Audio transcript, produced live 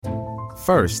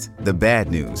First, the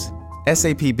bad news.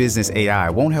 SAP Business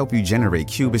AI won't help you generate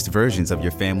cubist versions of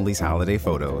your family's holiday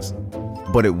photos.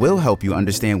 But it will help you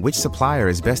understand which supplier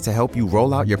is best to help you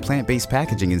roll out your plant-based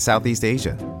packaging in Southeast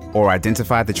Asia, or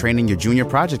identify the training your junior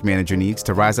project manager needs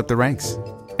to rise up the ranks,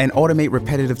 and automate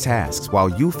repetitive tasks while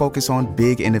you focus on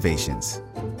big innovations,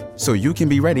 so you can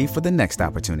be ready for the next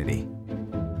opportunity.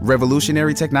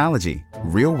 Revolutionary technology,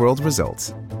 real-world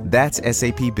results. That's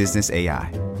SAP Business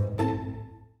AI.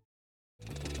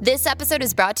 This episode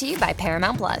is brought to you by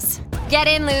Paramount Plus. Get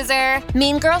in, loser!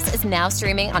 Mean Girls is now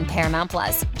streaming on Paramount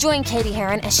Plus. Join Katie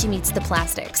Heron as she meets the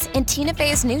plastics in Tina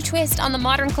Fey's new twist on the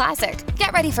modern classic.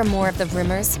 Get ready for more of the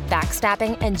rumors,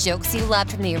 backstabbing, and jokes you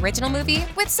loved from the original movie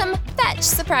with some fetch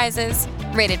surprises.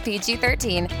 Rated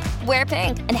PG-13. Wear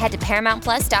pink and head to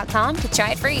ParamountPlus.com to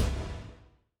try it free.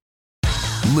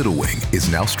 Little Wing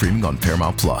is now streaming on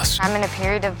Paramount Plus. I'm in a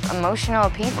period of emotional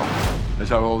upheaval. Is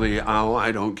that all the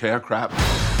I don't care crap?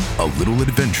 A little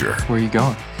adventure. Where are you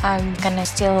going? I'm gonna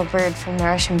steal a bird from the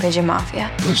Russian pigeon mafia.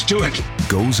 Let's do it.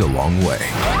 Goes a long way.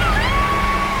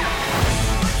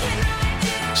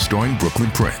 Starring Brooklyn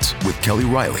Prince with Kelly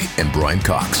Riley and Brian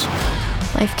Cox.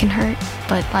 Life can hurt,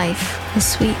 but life is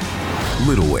sweet.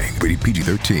 Little Wing, rated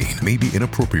PG-13, may be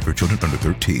inappropriate for children under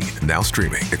 13. Now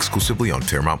streaming exclusively on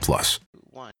Paramount Plus.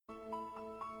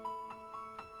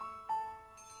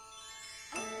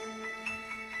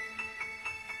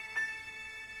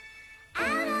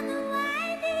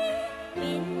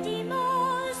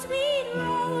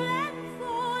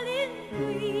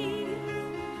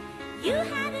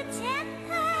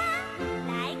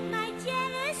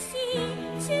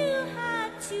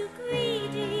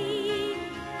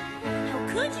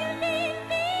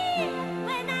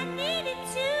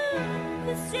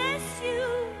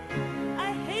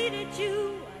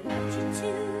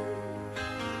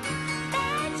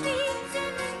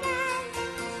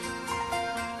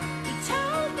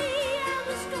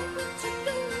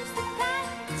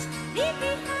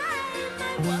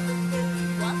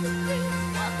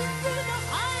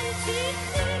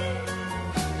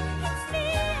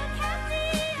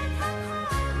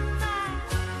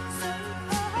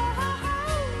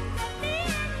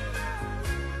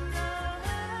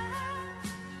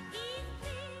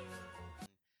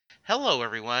 Hello,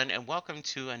 everyone, and welcome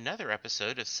to another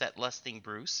episode of Set Lusting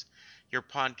Bruce, your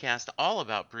podcast all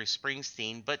about Bruce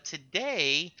Springsteen. But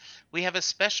today, we have a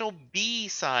special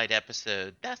B-side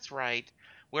episode. That's right,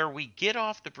 where we get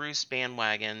off the Bruce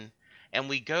bandwagon and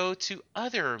we go to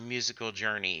other musical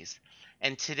journeys.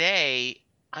 And today,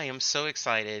 I am so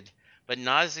excited, but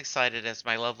not as excited as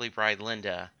my lovely bride,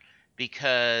 Linda,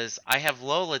 because I have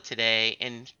Lola today.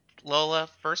 And Lola,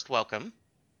 first, welcome.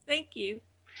 Thank you.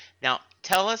 Now,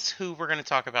 tell us who we're going to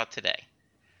talk about today.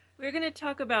 We're going to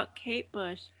talk about Kate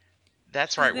Bush.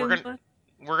 That's right. We're going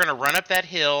to run up that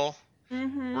hill.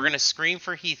 Mm-hmm. We're going to scream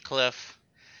for Heathcliff.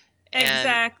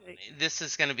 Exactly. This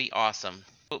is going to be awesome.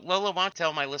 But Lola, why don't you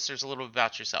tell my listeners a little bit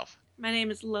about yourself? My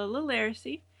name is Lola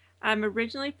Lariscy. I'm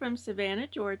originally from Savannah,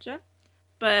 Georgia,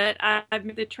 but I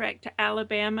moved the trek to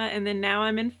Alabama, and then now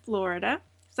I'm in Florida.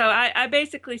 So I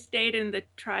basically stayed in the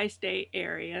tri-state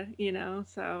area,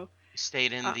 so...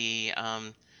 Stayed in the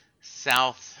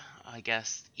south, I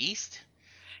guess, east?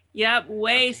 Yep,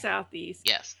 way southeast.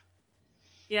 Yes.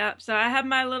 Yep, so I have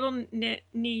my little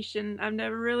niche, and I've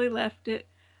never really left it.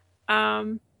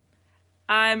 I'm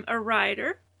a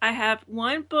writer. I have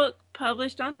one book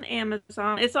published on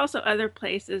Amazon. It's also other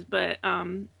places, but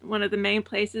one of the main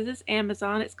places is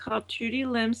Amazon. It's called Trudy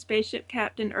Lim's Spaceship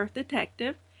Captain Earth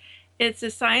Detective. It's a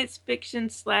science fiction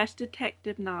 /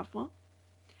 detective novel.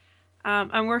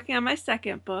 I'm working on my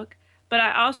second book, but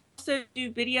I also do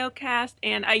video cast,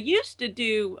 and I used to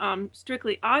do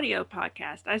strictly audio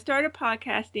podcast. I started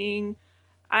podcasting,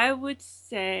 I would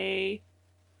say,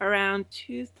 around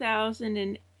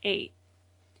 2008.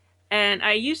 And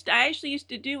I actually used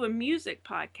to do a music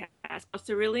podcast called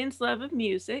Cerulean's Love of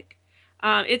Music.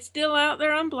 It's still out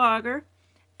there on Blogger,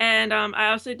 and I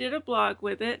also did a blog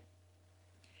with it.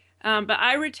 But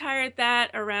I retired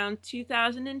that around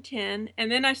 2010,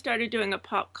 and then I started doing a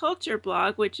pop culture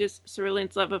blog, which is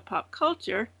Cerulean's Love of Pop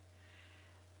Culture.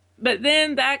 But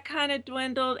then that kind of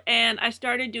dwindled, and I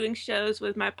started doing shows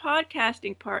with my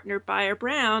podcasting partner, Bayer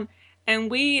Brown,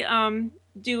 and we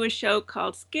do a show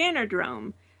called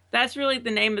Scannerdrome. That's really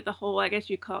the name of the whole, I guess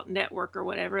you call it network or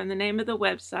whatever, and the name of the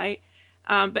website.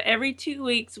 But every 2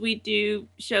 weeks we do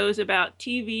shows about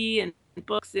TV and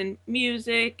books and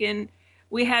music, and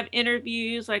we have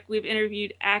interviews, like we've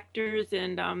interviewed actors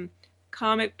and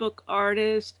comic book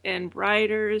artists and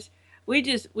writers. We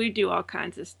do all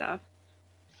kinds of stuff.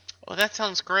 Well, that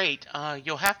sounds great.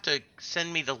 You'll have to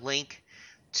send me the link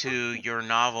to your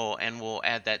novel, and we'll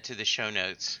add that to the show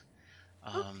notes.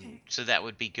 Okay. So that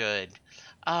would be good.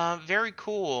 Very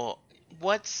cool.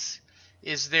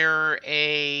 Is there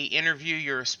a interview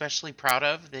you're especially proud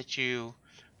of that you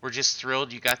were just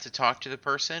thrilled you got to talk to the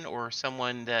person, or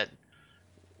someone that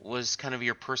was kind of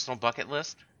your personal bucket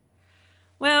list?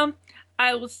 Well,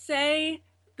 I will say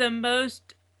the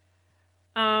most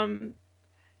um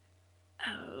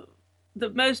uh, the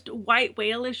most white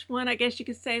whalish one, I guess you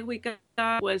could say, we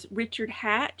got was Richard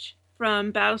Hatch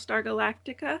from Battlestar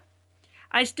Galactica.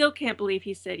 I still can't believe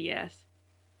he said yes.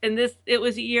 And it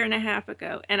was a year and a half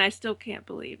ago, and I still can't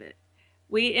believe it.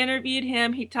 We interviewed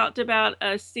him. He talked about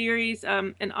a series,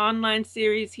 an online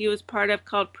series he was part of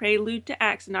called Prelude to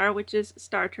Axanar, which is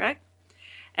Star Trek.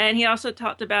 And he also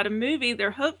talked about a movie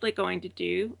they're hopefully going to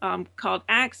do called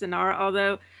Axanar,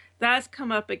 although that's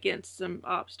come up against some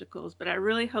obstacles, but I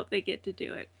really hope they get to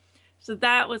do it. So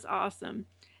that was awesome.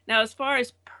 Now, as far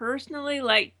as personally,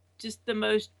 like just the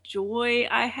most joy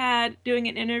I had doing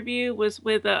an interview was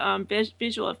with a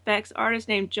visual effects artist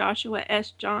named Joshua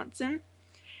S. Johnson.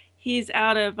 He's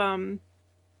out of, I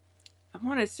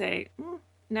want to say,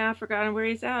 now I've forgotten where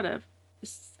he's out of.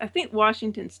 I think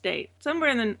Washington State,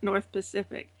 somewhere in the North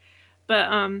Pacific.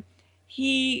 But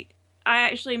he, I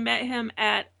actually met him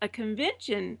at a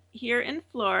convention here in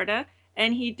Florida,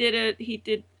 and he did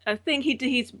a thing.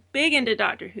 He's big into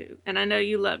Doctor Who, and I know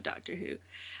you love Doctor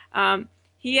Who.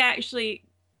 He actually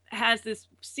has this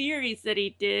series that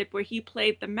he did where he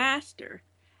played the Master,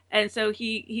 and so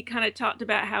he kind of talked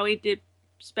about how he did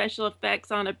special effects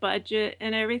on a budget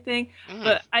and everything. Mm.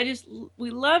 But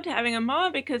we loved having him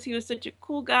on because he was such a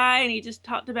cool guy, and he just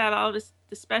talked about all this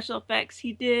the special effects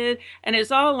he did, and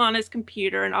it's all on his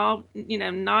computer and all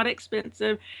not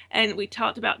expensive. And we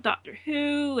talked about Doctor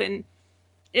Who, and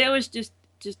it was just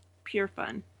pure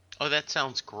fun. Oh, that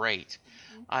sounds great.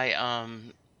 I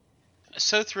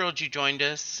so thrilled you joined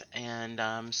us,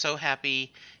 and so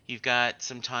happy you've got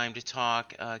some time to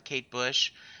talk, Kate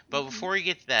Bush. But before we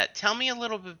get to that, tell me a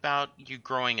little bit about you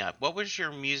growing up. What was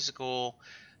your musical,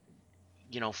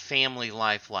 family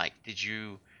life like? Did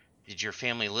your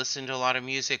family listen to a lot of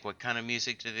music? What kind of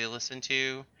music did they listen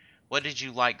to? What did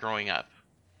you like growing up?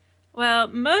 Well,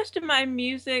 most of my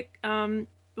music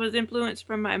was influenced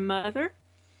from my mother.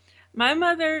 My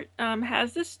mother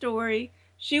has this story.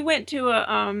 She went to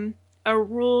a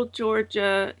rural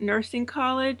Georgia nursing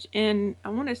college in, I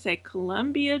want to say,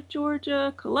 Columbia,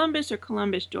 Georgia, Columbus or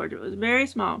Columbus, Georgia. It was very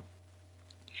small.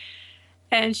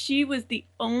 And she was the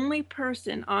only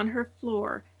person on her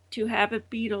floor to have a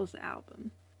Beatles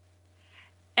album.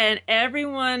 And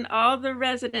everyone, all the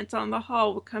residents on the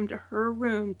hall would come to her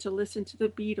room to listen to the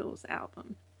Beatles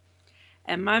album.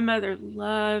 And my mother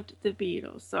loved the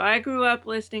Beatles. So I grew up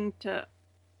listening to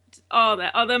all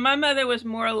that. Although my mother was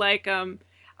more like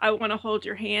I Want to Hold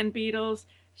Your Hand Beatles.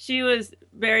 She was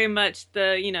very much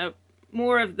the,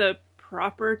 more of the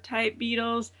proper type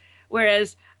Beatles,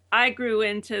 whereas I grew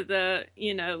into the,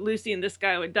 Lucy in the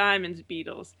Sky with Diamonds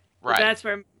Beatles. Right. That's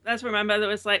where my mother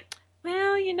was like,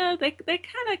 well, they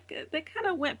kind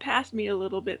of went past me a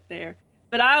little bit there.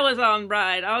 But I was on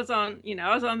ride. I was on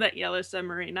that yellow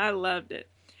submarine. I loved it.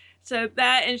 So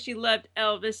that, and she loved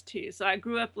Elvis too. So I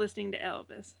grew up listening to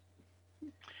Elvis.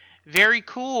 Very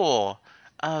cool.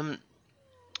 Um,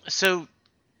 so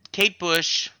Kate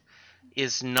Bush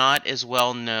is not as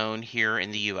well known here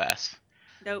in the U.S.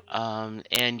 Nope.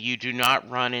 And you do not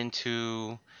run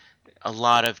into a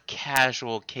lot of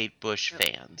casual Kate Bush Nope.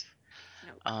 fans.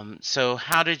 Nope. So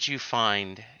how did you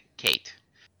find Kate?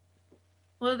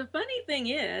 Well, the funny thing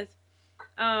is,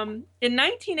 in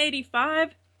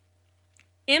 1985,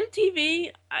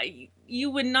 MTV, you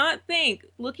would not think,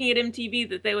 looking at MTV,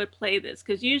 that they would play this,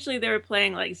 because usually they were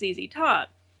playing like ZZ Top.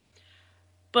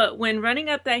 But when Running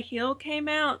Up That Hill came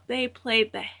out, they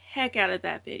played the heck out of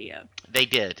that video. They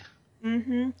did.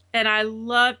 And I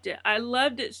loved it. I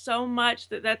loved it so much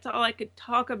that that's all I could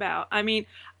talk about. I mean,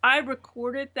 I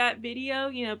recorded that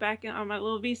video, back on my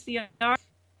little VCR,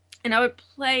 and I would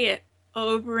play it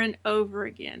over and over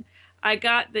again. I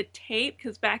got the tape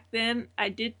because back then I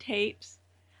did tapes.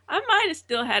 I might have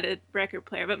still had a record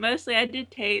player, but mostly I did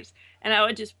tapes, and I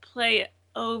would just play it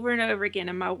over and over again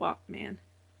in my Walkman.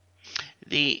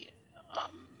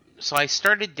 So I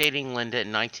started dating Linda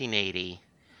in 1980,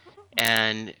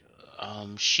 and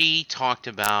she talked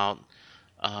about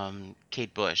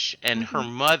Kate Bush, and her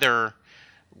mother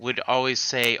would always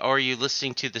say, "Oh, are you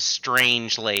listening to the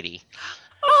Strange Lady?"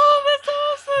 Oh, that's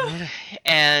awesome!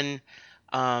 And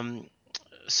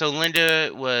so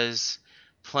Linda was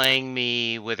playing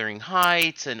me Wuthering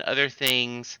Heights and other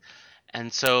things,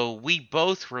 And so we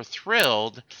both were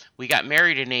thrilled. We got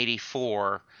married in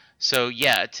 84. So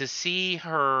yeah, to see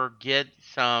her get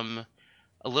a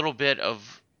little bit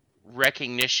of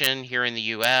recognition here in the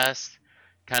US,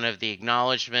 kind of the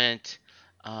acknowledgement.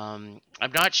 I'm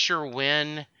not sure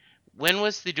when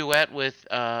was the duet with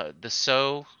the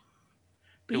So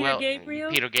Peter duet?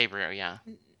 Gabriel, Peter Gabriel, yeah.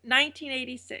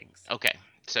 1986. Okay.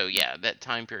 So yeah, that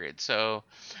time period. So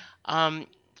um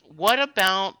what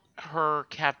about her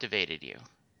captivated you?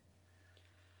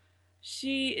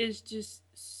 She is just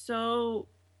so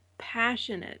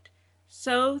passionate,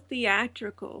 so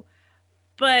theatrical.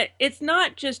 But it's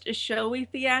not just a showy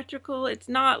theatrical. It's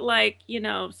not like,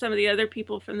 some of the other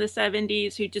people from the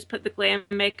 70s who just put the glam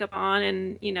makeup on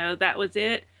and, that was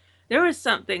it. There was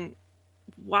something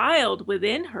wild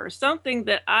within her, something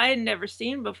that I had never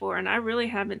seen before and I really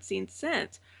haven't seen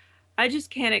since. I just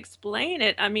can't explain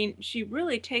it. I mean, she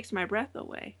really takes my breath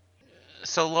away.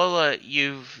 So Lola,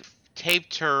 you've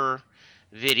taped her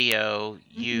video,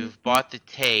 you've Mm-hmm. bought the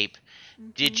tape.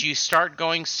 Mm-hmm. Did you start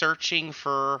going searching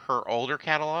for her older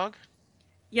catalog?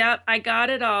 Yep, I got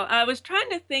it all. I was trying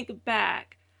to think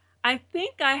back. I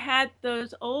think I had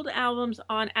those old albums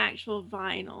on actual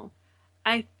vinyl.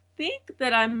 I think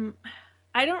that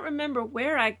I don't remember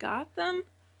where I got them.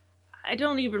 I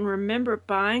don't even remember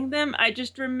buying them. I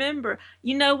just remember.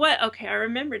 You know what? Okay, I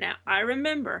remember now. I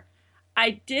remember.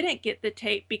 I didn't get the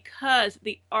tape because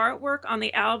the artwork on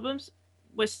the albums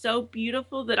was so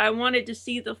beautiful that I wanted to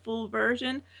see the full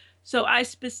version. So I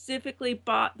specifically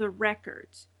bought the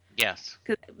records. Yes.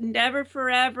 Because Never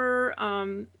Forever,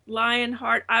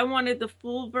 Lionheart, I wanted the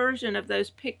full version of those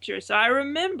pictures. So I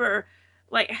remember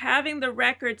like having the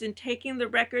records and taking the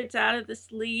records out of the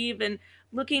sleeve and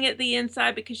looking at the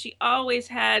inside because she always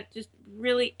had just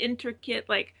really intricate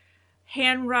like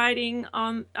handwriting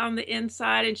on the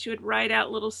inside, and she would write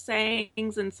out little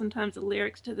sayings and sometimes the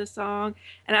lyrics to the song.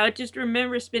 And I would just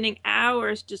remember spending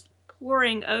hours just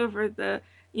poring over the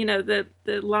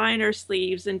liner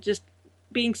sleeves and just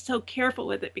being so careful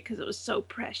with it because it was so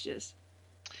precious.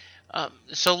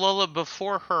 So Lola,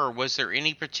 before her, was there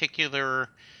any particular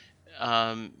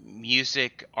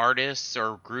music artists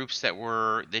or groups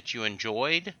that you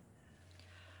enjoyed?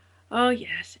 Oh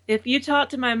yes, if you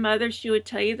talked to my mother, she would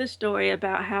tell you the story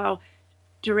about how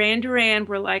Duran Duran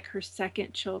were like her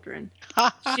second children.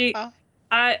 She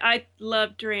I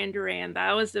loved Duran Duran.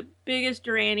 I was the biggest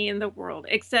Duranie in the world,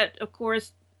 except of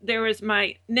course there was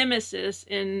my nemesis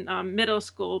in middle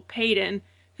school, Peyton,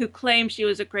 who claimed she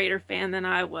was a greater fan than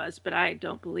I was, but I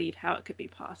don't believe how it could be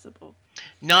possible.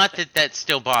 Not that that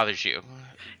still bothers you,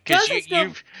 because Doesn't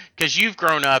still, you've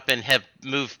grown up and have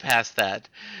moved past that.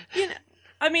 you know,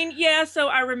 I mean, yeah. So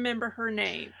I remember her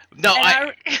name, No, and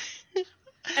I.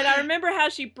 and I remember how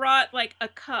she brought like a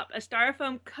cup, a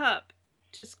styrofoam cup,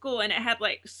 to school, and it had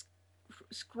like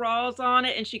scrawls on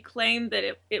it, and she claimed that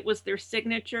it was their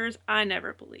signatures. I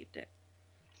never believed it.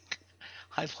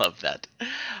 I love that.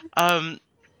 Um,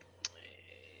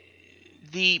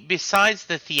 the besides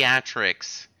the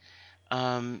theatrics,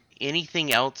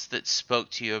 anything else that spoke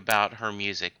to you about her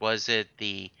music? Was it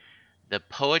the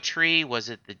poetry? Was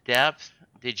it the depth?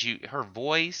 Did you her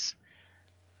voice?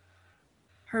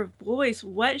 Her voice,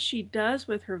 what she does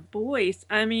with her voice.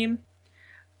 I mean,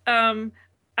 um,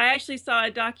 I actually saw a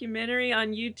documentary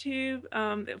on YouTube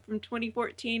from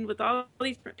 2014 with all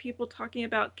these different people talking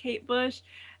about Kate Bush.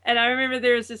 And I remember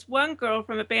there was this one girl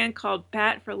from a band called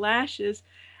Bat for Lashes,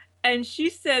 and she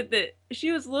said that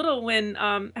she was little when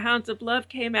Hounds of Love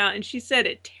came out, and she said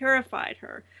it terrified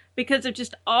her because of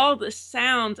just all the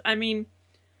sounds. I mean,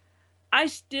 I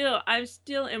still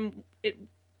am.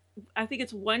 I think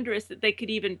it's wondrous that they could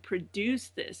even produce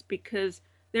this because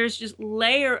there's just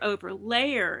layer over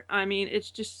layer. I mean, it's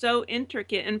just so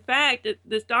intricate. In fact,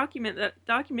 this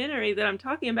documentary that I'm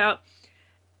talking about,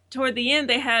 toward the end,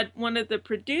 they had one of the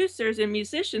producers and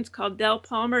musicians called Del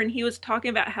Palmer, and he was talking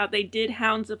about how they did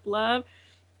Hounds of Love,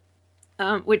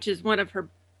 which is one of her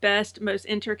best, most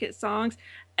intricate songs.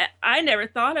 I never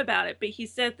thought about it, but he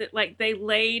said that like they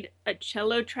laid a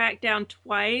cello track down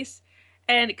twice,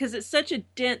 and because it's such a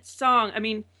dense song. I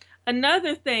mean,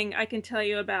 another thing I can tell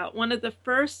you about one of the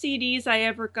first CDs I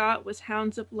ever got was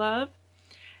Hounds of Love.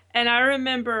 And I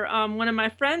remember one of my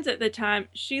friends at the time,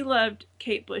 she loved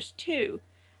Kate Bush too.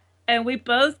 And we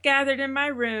both gathered in my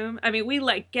room. I mean, we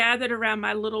like gathered around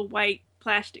my little white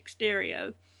plastic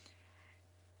stereo.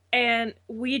 And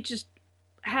we just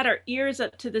had our ears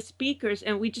up to the speakers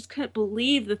and we just couldn't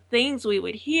believe the things we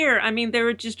would hear. I mean, there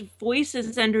were just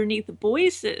voices underneath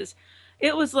voices.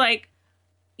 It was like,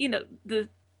 the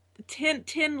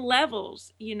 10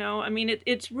 levels, I mean,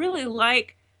 it's really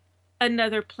like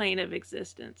another plane of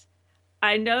existence.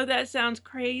 I know that sounds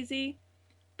crazy,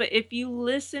 but if you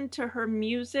listen to her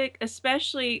music,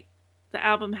 especially the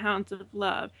album Hounds of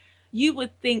Love, you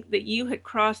would think that you had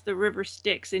crossed the river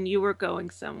Styx and you were going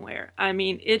somewhere. I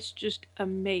mean, it's just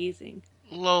amazing.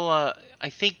 Lola, I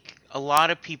think a lot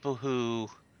of people who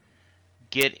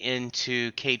get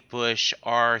into Kate Bush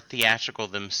are theatrical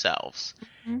themselves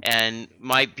Mhm. and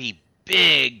might be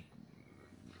big,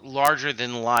 larger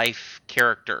than life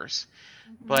characters.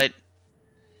 Mhm. But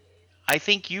I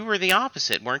think you were the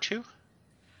opposite, weren't you?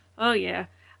 Oh, yeah.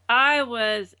 I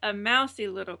was a mousy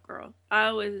little girl.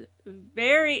 I was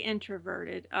very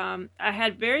introverted. I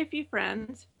had very few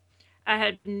friends. I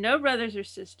had no brothers or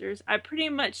sisters. I pretty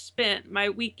much spent my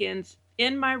weekends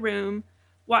in my room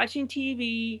watching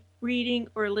TV, reading,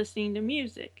 or listening to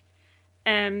music.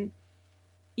 And,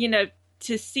 you know,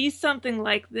 to see something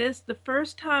like this, the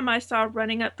first time I saw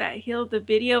Running Up That Hill, the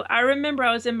video, I remember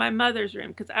I was in my mother's room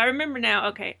because I remember now,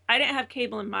 okay, I didn't have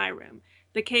cable in my room.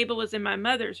 The cable was in my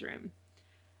mother's room.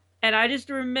 And I just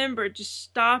remember just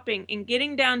stopping and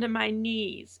getting down to my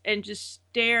knees and just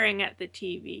staring at the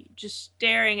TV, just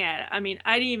staring at it. I mean,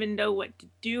 I didn't even know what to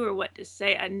do or what to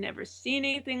say. I'd never seen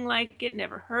anything like it,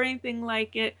 never heard anything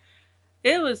like it.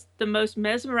 It was the most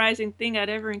mesmerizing thing I'd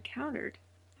ever encountered.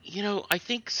 I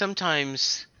think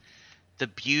sometimes the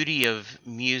beauty of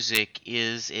music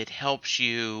is it helps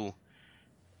you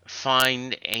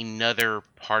find another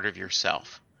part of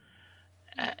yourself.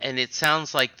 And it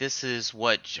sounds like this is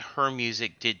what her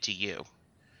music did to you.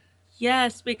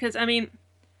 Yes, because I mean,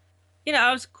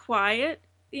 I was quiet.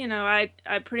 I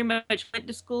pretty much went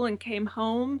to school and came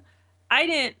home. I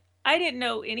didn't I didn't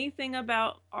know anything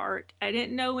about art. I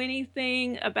didn't know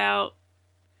anything about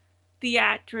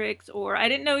theatrics, or I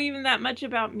didn't know even that much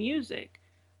about music.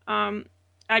 Um,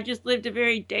 I just lived a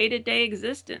very day to day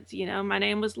existence. My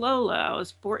name was Lola. I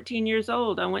was 14 years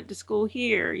old. I went to school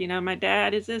here. My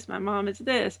dad is this, my mom is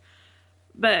this.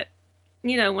 But,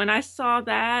 when I saw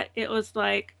that, it was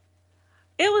like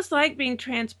being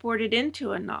transported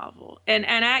into a novel and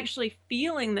actually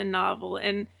feeling the novel,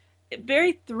 and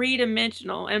very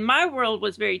three-dimensional, and my world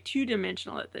was very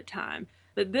two-dimensional at the time,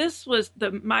 but this was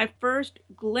the my first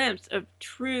glimpse of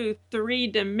true three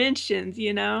dimensions.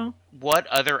 What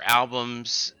other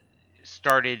albums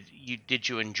did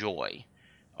you enjoy?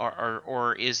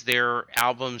 Or is there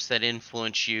albums that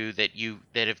influence you that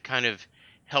have kind of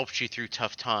helped you through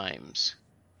tough times?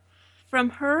 From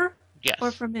her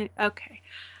or Yes. from it? Okay.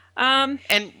 um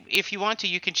And if you want to,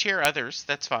 you can share others.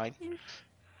 That's fine.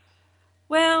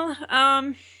 well,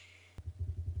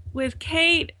 with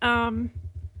Kate,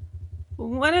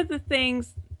 one of the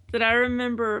things that I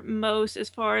remember most, as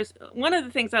far as one of the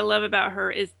things I love about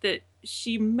her, is that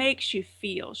she makes you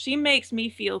feel. She makes me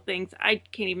feel things I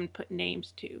can't even put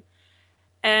names to.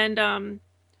 And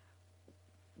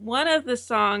one of the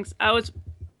songs, I was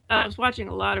watching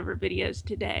a lot of her videos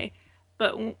today,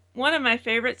 but one of my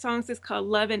favorite songs is called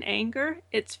Love and Anger.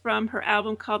 It's from her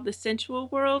album called The Sensual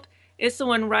World. It's the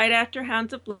one right after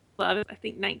Hounds of Love, I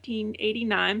think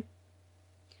 1989.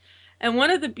 And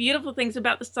one of the beautiful things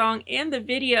about the song and the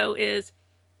video is,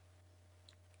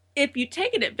 if you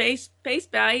take it at face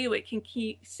value, it can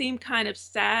seem kind of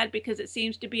sad because it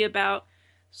seems to be about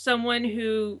someone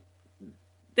who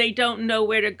they don't know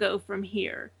where to go from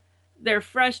here. They're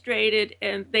frustrated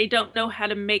and they don't know how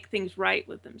to make things right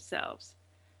with themselves.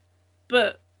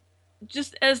 But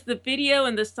just as the video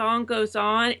and the song goes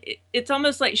on, it's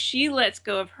almost like she lets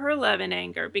go of her love and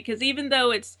anger, because even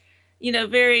though it's,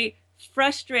 very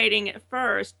frustrating at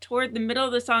first, toward the middle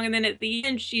of the song and then at the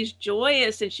end, she's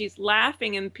joyous and she's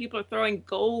laughing and people are throwing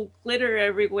gold glitter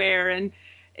everywhere, and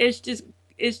it's just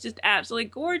it's just absolutely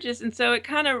gorgeous. And so it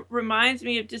kind of reminds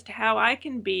me of just how I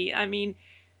can be. I mean,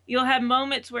 you'll have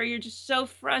moments where you're just so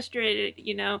frustrated,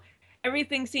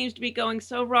 everything seems to be going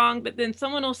so wrong, but then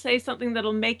someone will say something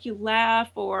that'll make you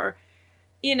laugh, or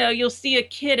you'll see a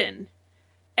kitten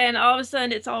and all of a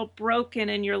sudden it's all broken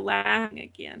and you're laughing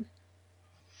again.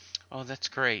 Oh, that's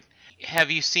great. Have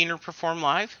you seen her perform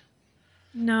live?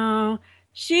 No,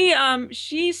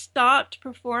 she stopped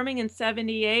performing in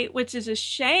 78, which is a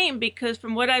shame because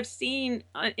from what I've seen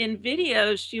in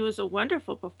videos, she was a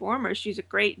wonderful performer. She's a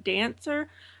great dancer.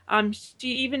 She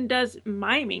even does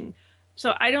miming.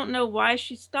 So I don't know why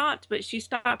she stopped, but she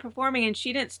stopped performing and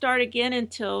she didn't start again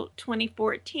until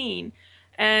 2014.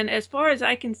 And as far as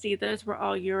I can see, those were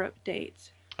all Europe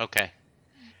dates. Okay.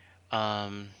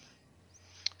 Um,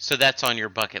 so that's on your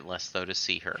bucket list, though, to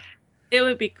see her. It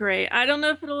would be great. I don't know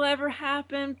if it'll ever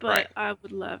happen, Right. but I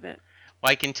would love it.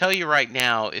 Well, I can tell you right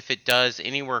now, if it does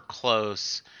anywhere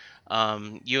close,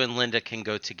 you and Linda can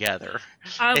go together.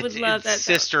 I would It's love that.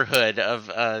 sisterhood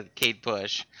of Kate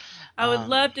Bush. I would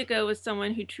love to go with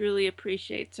someone who truly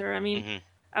appreciates her. I mean, Mhm.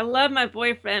 I love my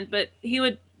boyfriend, but he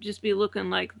would just be looking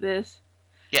like this.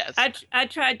 Yes. I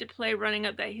tried to play Running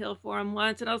Up That Hill for him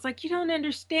once, and I was like, you don't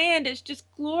understand. It's just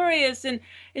glorious, and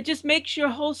it just makes your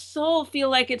whole soul feel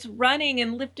like it's running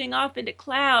and lifting off into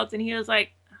clouds. And he was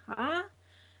like, huh?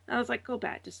 I was like, go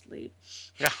back to sleep.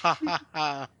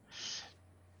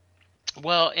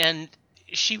 Well, and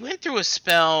she went through a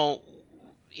spell.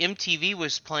 MTV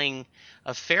was playing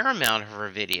a fair amount of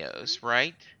her videos,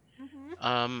 right?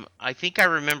 I think I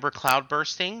remember Cloud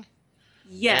Bursting.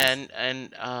 Yes.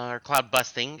 And or Cloud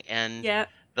Busting and Yeah.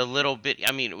 the little bit.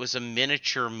 I mean, it was a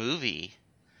miniature movie.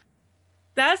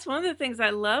 That's one of the things I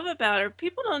love about her.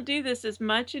 People don't do this as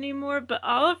much anymore, but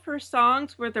all of her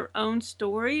songs were their own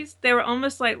stories. They were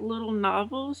almost like little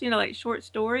novels, like short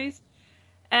stories.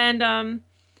 And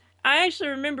I actually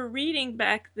remember reading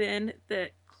back then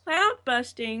that Cloud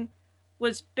Busting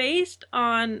was based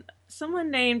on someone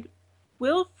named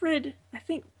Wilfred, I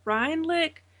think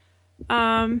Reinlich.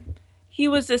 He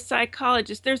was a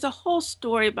psychologist. There's a whole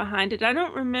story behind it. I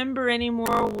don't remember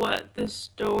anymore what the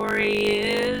story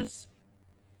is.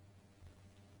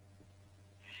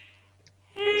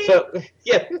 Hey. So,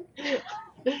 yeah.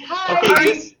 Hi.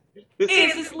 Okay,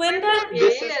 Is this Linda?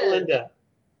 This is Linda.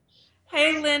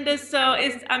 Hey, Linda. So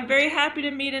I'm very happy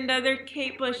to meet another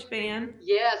Kate Bush fan.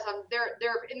 Yes, they're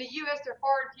in the U.S. They're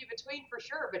far and few between for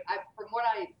sure. But from what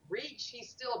I read, she's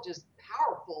still just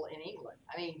powerful in England.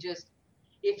 I mean, just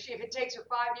if it takes her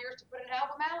 5 years to put an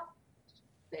album out,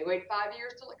 they wait 5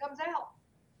 years till it comes out.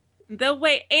 They'll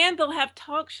wait, and they'll have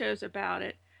talk shows about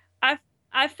it.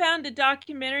 I found a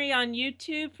documentary on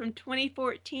YouTube from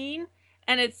 2014,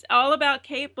 and it's all about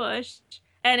Kate Bush,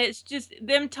 and it's just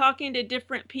them talking to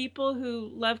different people who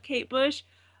love Kate Bush,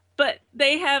 but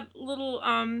they have little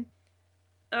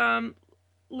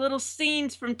little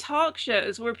scenes from talk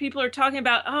shows where people are talking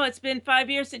about, oh, it's been 5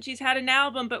 years since she's had an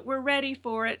album, but we're ready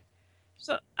for it.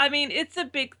 So, I mean, it's a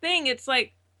big thing. It's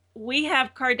like, we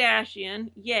have Kardashian,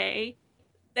 yay.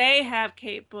 They have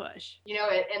Kate Bush.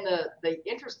 And the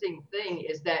interesting thing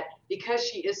is that because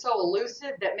she is so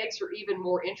elusive, that makes her even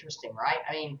more interesting, right?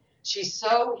 I mean, she's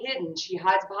so hidden. She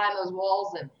hides behind those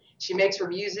walls, and she makes her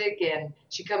music, and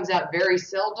she comes out very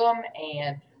seldom.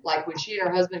 And like when she and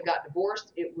her husband got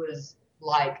divorced, it was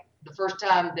like the first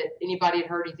time that anybody had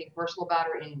heard anything personal about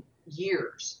her in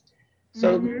years.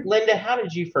 So, Linda, how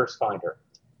did you first find her?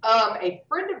 A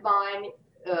friend of mine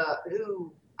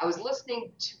who I was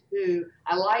listening to,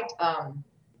 I liked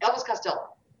Elvis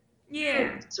Costello.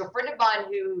 Yeah. So a friend of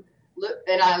mine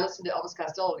and I listened to Elvis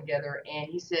Costello together, and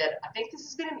he said, I think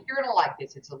you're going to like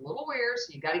this. It's a little weird,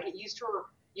 so you got to get used to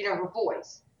her, her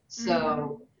voice.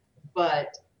 So,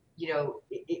 but,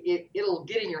 it'll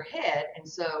get in your head. And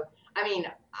so, I mean,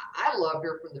 I loved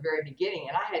her from the very beginning,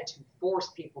 and I had to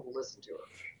force people to listen to her.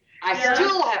 I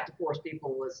still have to force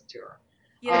people to listen to her.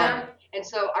 Yeah. And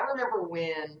so I remember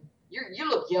when you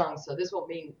look young, so this won't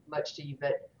mean much to you,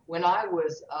 but when I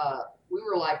was, we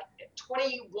were like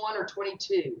 21 or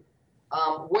 22,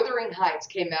 Wuthering Heights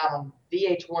came out on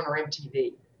VH1 or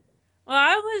MTV.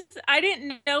 Well, I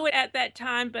didn't know it at that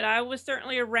time, but I was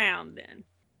certainly around then.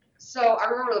 So I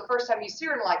remember the first time you see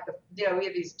her, and like, we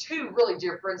have these two really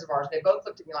dear friends of ours. They both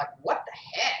looked at me like, what the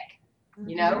heck,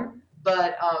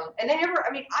 But, and they never,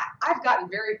 I mean, I've gotten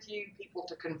very few people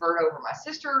to convert over. My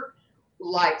sister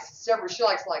likes she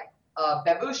likes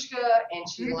Babushka, and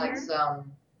she likes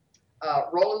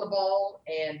Rolling the Ball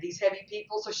and These Heavy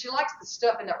People. So she likes the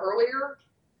stuff in the earlier,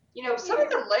 some of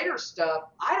the later stuff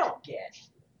I don't get.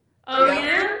 Oh,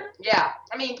 yeah? Yeah.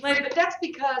 I mean, but that's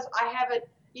because I haven't,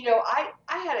 I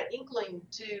had an inkling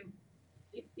to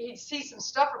he'd see some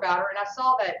stuff about her, and I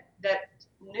saw that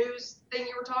news thing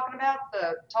you were talking about,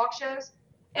 the talk shows,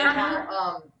 and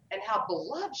how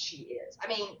beloved she is. I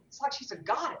mean, it's like she's a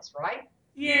goddess, right?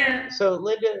 Yeah. So,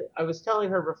 Linda, I was telling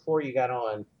her before you got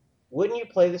on, wouldn't you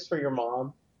play this for your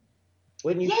mom?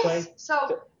 Wouldn't you play?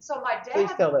 So my dad.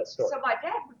 Please tell that story. So my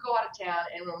dad would go out of town,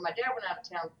 and when my dad went out of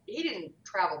town, he didn't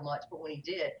travel much, but when he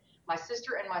did, my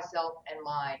sister and myself and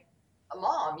my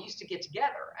mom used to get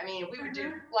together. I mean, we would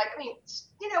do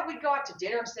we'd go out to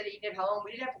dinner instead of eating at home.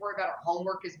 We didn't have to worry about our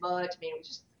homework as much. I mean, it was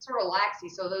just sort of laxy.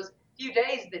 So those few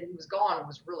days that he was gone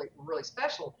was really, really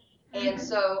special. And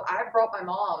so I brought my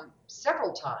mom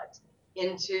several times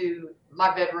into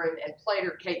my bedroom and played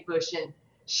her Kate Bush, and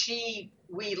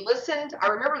we listened. I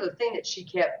remember the thing that she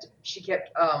kept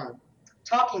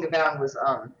talking about was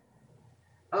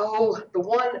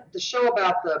the show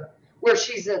about where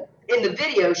she's in the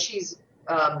video, she's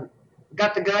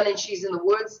got the gun and she's in the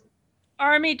woods.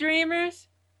 Army Dreamers.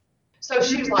 So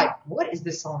she was like, what is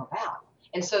this song about?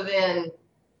 And so then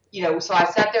so I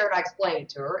sat there and I explained it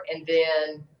to her, and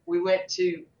then we went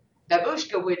to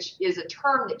babushka, which is a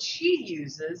term that she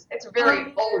uses. It's a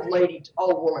very old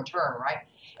woman term, right?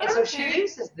 And so she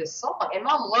uses this song, and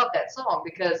Mom loved that song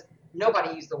because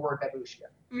nobody used the word babushka,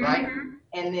 right?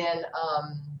 And then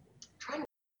trying to.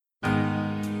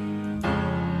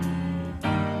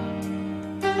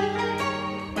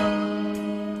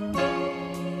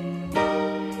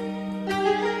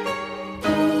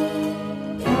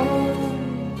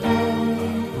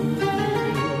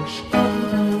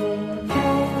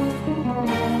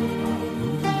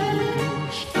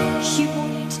 She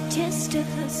wanted to test her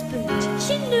husband.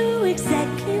 She knew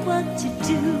exactly what to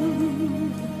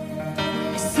do.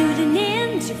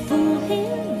 Pseudonym to fool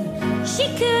him. She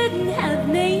couldn't have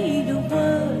made a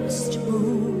worse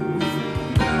move.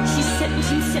 She sent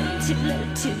him scented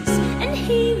letters, and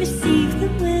he received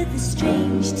them with a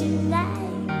strange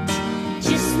delight.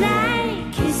 Just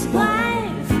like his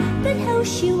wife, but how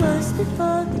she was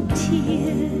before the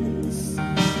tears,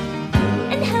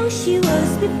 and how she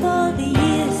was before the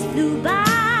years flew by,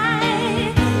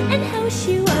 and how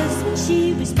she was when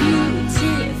she was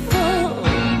beautiful.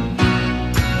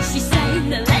 She sang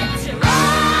the letter on.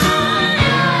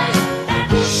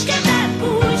 Babushka,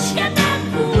 babushka,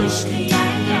 babushka,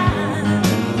 yeah, yeah.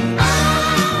 On.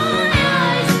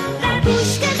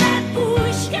 Babushka,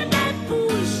 babushka,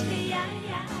 babushka, yeah,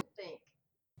 yeah.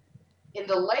 In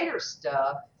the later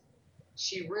stuff,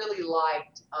 she really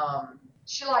liked.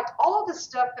 She liked all the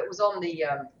stuff that was on the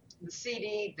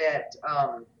CD that.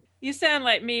 You sound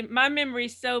like me. My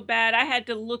memory's so bad, I had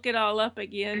to look it all up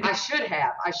again. I should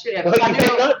have. Well, If I you knew,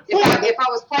 did not if I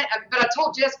was playing, but I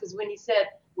told Jess because when he said,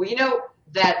 well,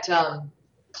 that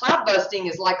cloud busting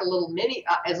is like a little mini,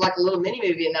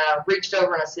 movie, and I reached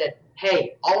over and I said,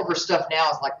 hey, all of her stuff now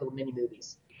is like little mini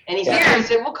movies. And he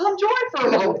said, well, come join for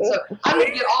a moment. So I'm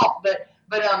gonna get off, but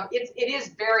it is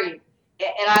very,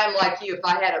 and I'm like you. If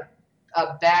I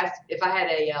had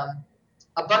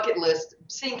a bucket list,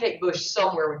 seeing Kate Bush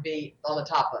somewhere would be on the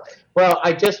top of it. Well,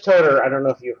 I just told her, I don't know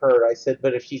if you heard, I said,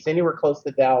 but if she's anywhere close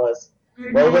to Dallas,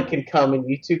 Lola can come and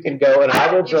you two can go and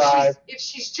I will drive. If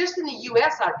she's just in the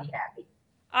U.S., I'd be happy.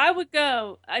 I would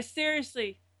go.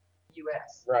 Seriously.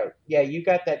 U.S. Right. Yeah, you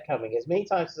got that coming. As many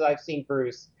times as I've seen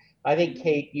Bruce, I think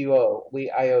Kate, I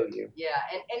owe you. Yeah,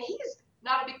 and he's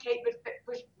not a big Kate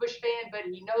Bush fan, but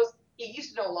he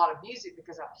used to know a lot of music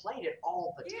because I played it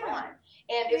all the time.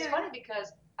 And it's funny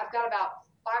because I've got about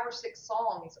 5 or 6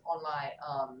 songs on my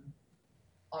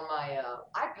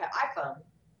iPhone,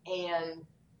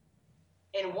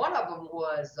 and one of them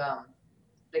was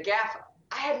the Gaffa.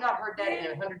 I had not heard that in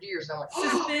 100 years. I went,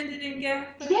 Suspended in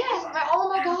Gaffa. Yes. Oh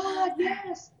my God,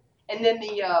 yes. And then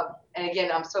and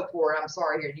again, I'm so poor, and I'm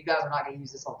sorry here. You guys are not going to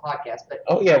use this on podcast, but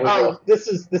oh yeah, we will. This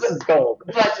is gold.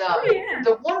 But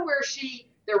the one where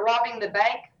they're robbing the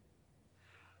bank.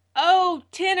 Oh,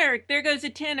 tenor. There goes a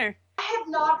tenor. I have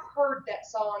not heard that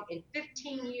song in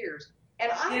 15 years,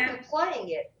 and I've been playing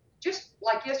it just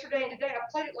like yesterday and today. I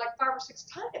played it like 5 or 6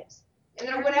 times, and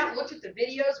then I went out and looked at the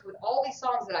videos with all these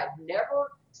songs that I've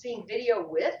never seen video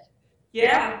with.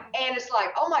 Yeah. And it's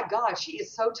like, oh my God, she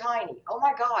is so tiny. Oh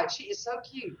my God, she is so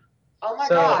cute. Oh my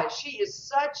God, she is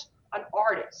such an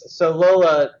artist. So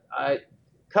Lola, a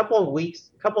couple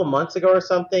months ago or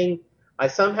something, I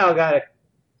somehow got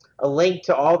a link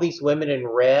to all these women in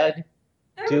red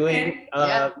doing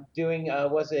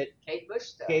was it Kate Bush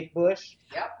stuff? Kate Bush.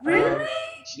 Yep. Really?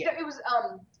 It was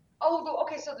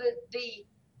okay. So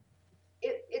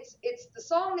it's the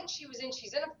song that she was in.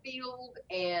 She's in a field,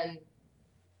 and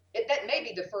that may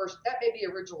be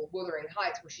original Wuthering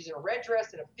Heights, where she's in a red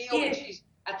dress in a field, and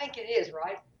I think it is,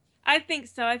 right? I think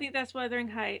so. I think that's Wuthering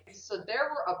Heights. So there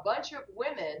were a bunch of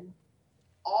women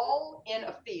all in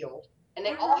a field, and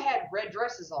they all had red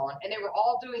dresses on, and they were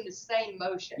all doing the same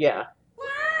motion. Yeah.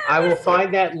 I will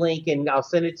find that link and I'll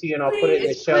send it to you and I'll put it in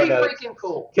the show notes. It's pretty freaking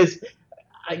cool. Because,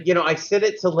 I sent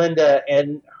it to Linda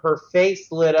and her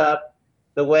face lit up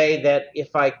the way that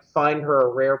if I find her a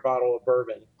rare bottle of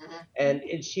bourbon. Mm-hmm.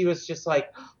 And she was just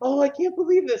like, oh, I can't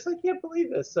believe this. I can't believe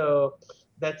this. So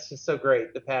that's just so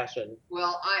great, the passion.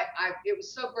 Well, it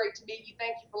was so great to meet you.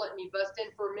 Thank you for letting me bust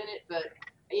in for a minute. But,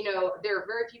 there are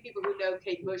very few people who know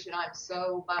Kate Bush, and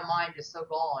my mind is so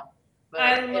gone.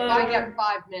 But if I got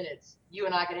 5 minutes, you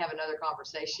and I could have another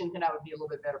conversation, and I would be a little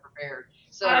bit better prepared.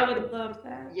 So I would love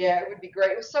that. Yeah, it would be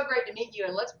great. It was so great to meet you,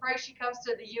 and let's pray she comes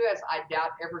to the U.S. I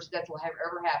doubt that will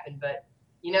ever happen, but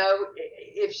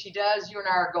if she does, you and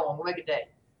I are going. We'll make a date.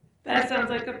 That sounds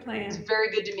like a plan. It's very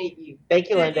good to meet you. Thank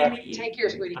you, Linda. Take care,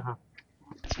 sweetie.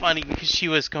 It's funny because she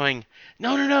was going,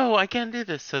 no, I can't do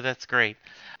this. So that's great.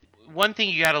 one thing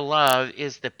you gotta love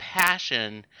is the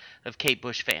passion of Kate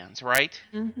Bush fans, right?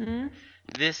 Mm-hmm.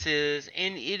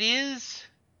 And it is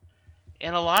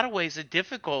in a lot of ways a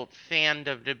difficult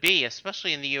fandom to be,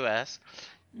 especially in the U.S.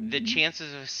 The Mm-hmm.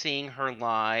 chances of seeing her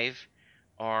live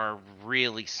are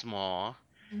really small,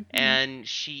 Mm-hmm. and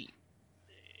she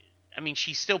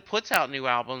still puts out new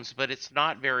albums, but it's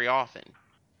not very often.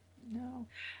 No.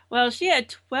 Well, she had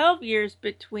 12 years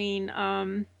between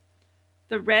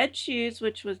The Red Shoes,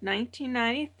 which was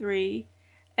 1993,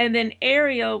 and then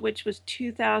Ariel, which was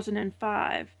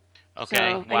 2005. Okay,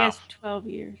 So I wow. guess 12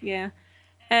 years, yeah.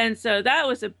 And so that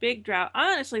was a big drought.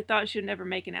 I honestly thought she would never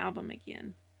make an album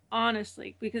again.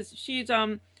 Honestly, because she's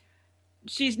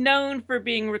known for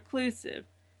being reclusive.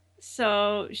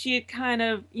 So she had kind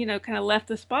of left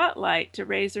the spotlight to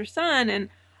raise her son, and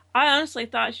I honestly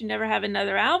thought she'd never have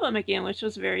another album again, which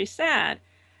was very sad.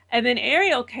 And then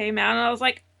Ariel came out, and I was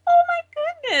like, "Oh my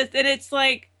goodness!" And it's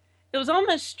like it was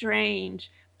almost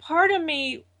strange. Part of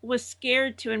me was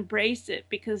scared to embrace it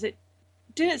because it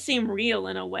didn't seem real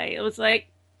in a way. It was like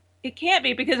it can't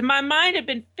be because my mind had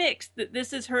been fixed that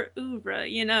this is her oeuvre.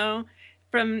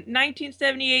 From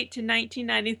 1978 to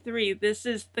 1993, this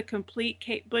is the complete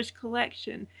Kate Bush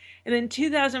collection. And then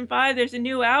 2005, there's a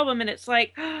new album, and it's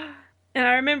like, and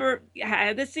I remember I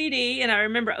had the CD, and I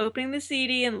remember opening the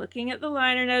CD and looking at the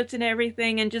liner notes and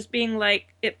everything, and just being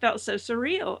like, it felt so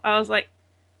surreal. I was like,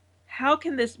 how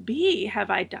can this be? Have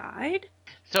I died?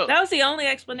 So, That was the only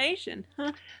explanation.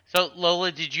 Huh? so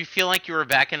Lola, did you feel like you were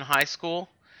back in high school?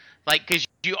 Like, because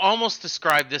you almost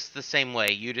described this the same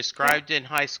way. You Yeah. described in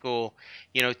high school,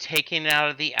 taking it out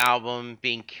of the album,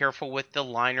 being careful with the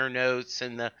liner notes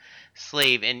and the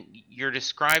sleeve, and you're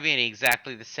describing it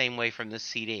exactly the same way from the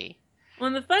CD.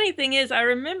 Well, the funny thing is, I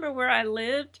remember where I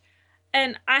lived,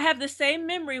 and I have the same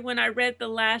memory when I read the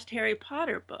last Harry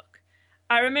Potter book.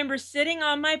 I remember sitting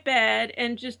on my bed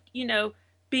and just,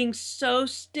 being so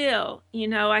still.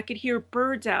 I could hear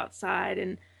birds outside,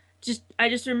 and I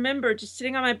just remember just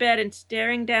sitting on my bed and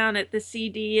staring down at the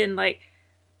CD and like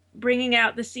bringing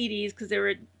out the CDs because there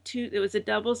were two, it was a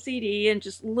double CD, and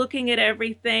just looking at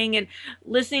everything and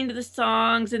listening to the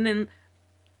songs, and then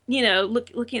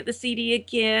looking at the CD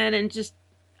again, and just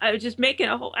I was just making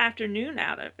a whole afternoon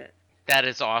out of it. That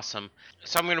is awesome.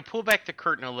 So I'm going to pull back the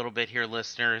curtain a little bit here,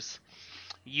 listeners.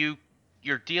 You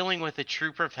you're dealing with a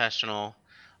true professional.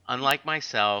 Unlike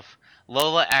myself,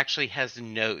 Lola actually has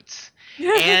notes,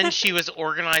 and she was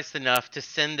organized enough to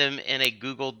send them in a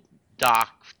Google Doc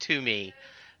to me.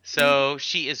 So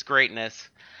she is greatness.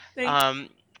 Thanks. Um,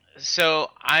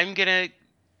 so I'm gonna.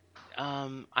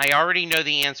 I already know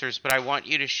the answers, but I want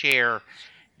you to share.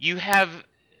 You have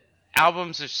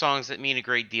albums or songs that mean a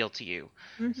great deal to you.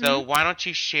 So Mm-hmm. why don't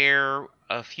you share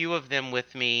a few of them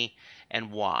with me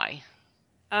and why?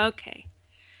 Okay.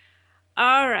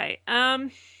 All right.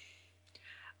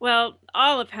 Well,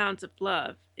 all of Hounds of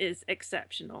Love is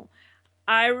exceptional.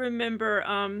 I remember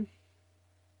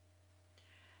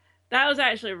that was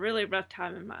actually a really rough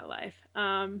time in my life.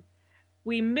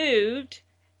 We moved,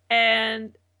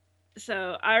 and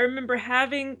so I remember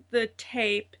having the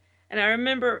tape, and I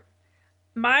remember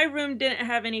my room didn't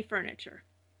have any furniture.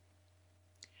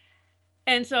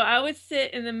 And so I would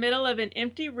sit in the middle of an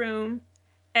empty room,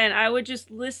 and I would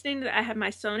just listening to I had my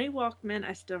Sony Walkman,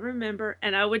 I still remember,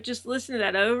 and I would just listen to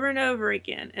that over and over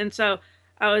again. And so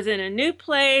I was in a new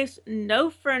place, no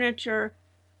furniture,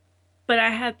 but I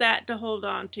had that to hold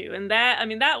on to. And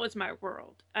that was my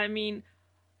world.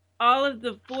 All of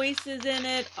the voices in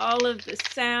it, all of the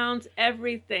sounds,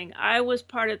 everything. I was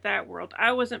part of that world.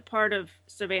 I wasn't part of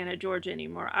Savannah, Georgia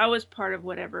anymore. I was part of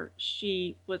whatever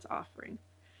she was offering.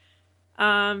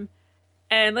 Um,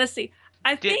 and let's see.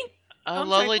 I Did think. Oh, I'm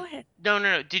sorry. Lola? Go ahead. No,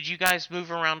 no, no. Did you guys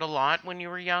move around a lot when you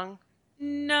were young?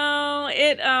 No,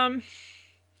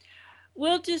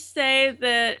 we'll just say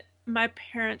that my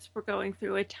parents were going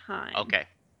through a time. Okay.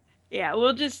 Yeah,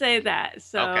 we'll just say that.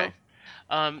 So. Okay.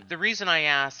 The reason I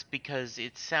ask because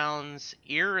it sounds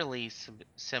eerily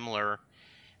similar.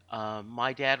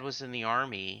 My dad was in the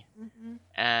army, Mhm.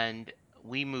 and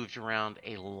we moved around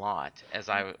a lot as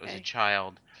I was a Okay.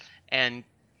 child, and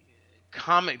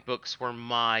comic books were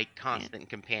my Yeah, constant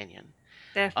companion.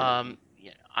 definitely.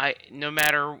 I no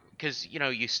matter because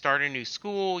you start a new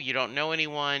school, you don't know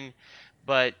anyone,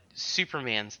 but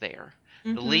Superman's there, the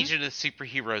Mm-hmm. Legion of the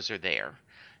Superheroes are there,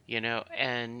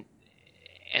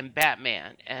 and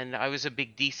Batman. And I was a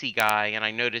big DC guy, and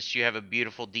I noticed you have a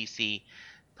beautiful DC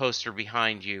poster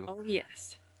behind you. Oh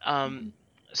yes. Um, Mm-hmm.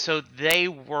 so they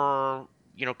were,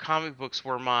 comic books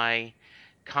were my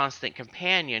constant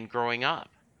companion growing up.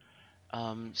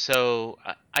 So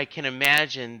I can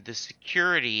imagine the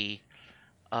security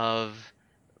of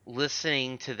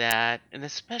listening to that, and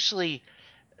especially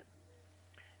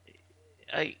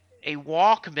a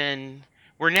Walkman.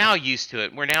 We're now used to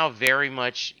it. We're now very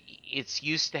much it's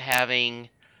used to having,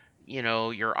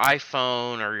 your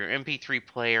iPhone or your MP3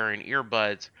 player and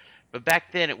earbuds. But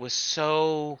back then it was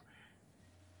so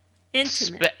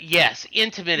Intimate. yes,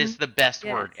 intimate is the best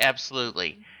Yes. word.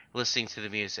 Absolutely. Listening to the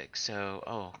music. So,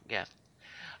 oh, yeah.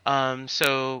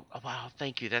 Oh, wow,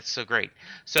 thank you. That's so great.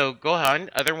 So, go on.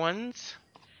 Other ones?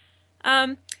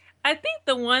 Um, I think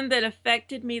the one that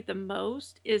affected me the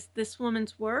most is this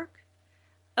woman's work.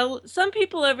 Some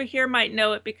people over here might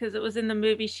know it because it was in the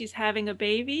movie She's Having a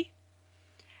Baby.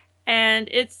 And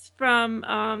it's from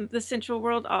the Central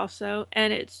World also.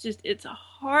 And it's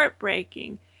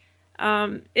heartbreaking.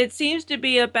 It seems to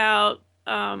be about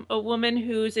a woman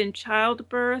who's in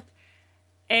childbirth,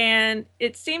 and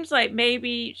it seems like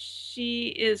maybe she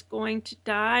is going to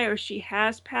die or she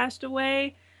has passed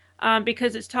away,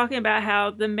 because it's talking about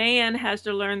how the man has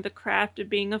to learn the craft of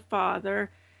being a father,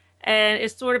 and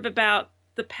it's sort of about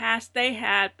the past they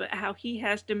had, but how he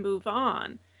has to move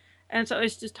on. And so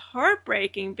it's just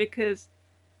heartbreaking because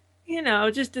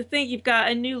just to think you've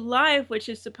got a new life, which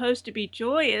is supposed to be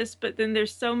joyous, but then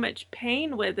there's so much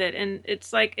pain with it. And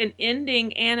it's like an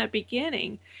ending and a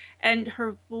beginning. And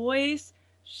her voice,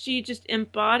 she just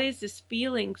embodies this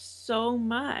feeling so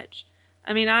much.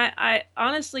 I mean, I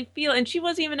honestly feel, and she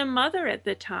wasn't even a mother at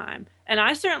the time. And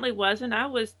I certainly wasn't. I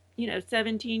was,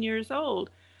 17 years old.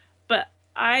 But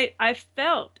I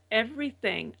felt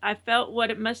everything. I felt what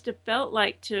it must have felt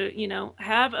like to,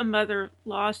 have a mother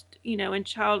lost, in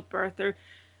childbirth, or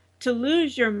to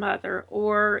lose your mother,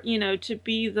 or, to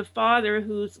be the father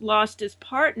who's lost his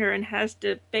partner and has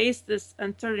to face this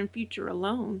uncertain future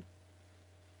alone.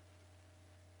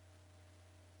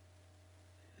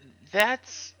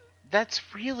 That's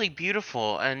really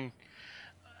beautiful, and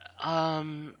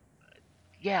um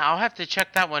yeah, I'll have to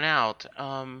check that one out.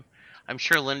 I'm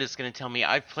sure Linda's going to tell me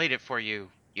I've played it for you.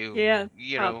 Yeah,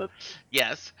 You know, probably.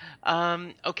 yes.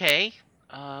 Okay.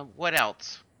 What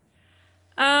else?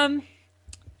 Um,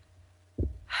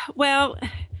 well,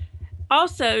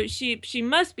 also she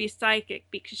must be psychic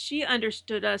because she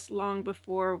understood us long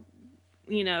before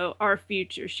our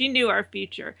future. She knew our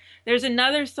future. There's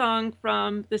another song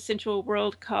from the Sensual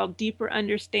World called Deeper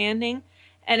Understanding,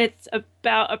 and it's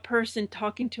about a person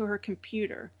talking to her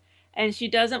computer, and she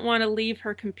doesn't want to leave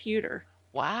her computer.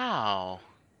 Wow.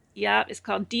 Yeah, it's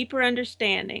called Deeper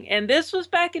Understanding, and this was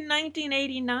back in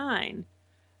 1989.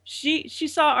 She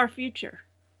saw our future.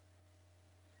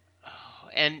 Oh,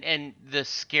 and the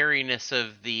scariness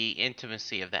of the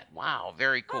intimacy of that. Wow,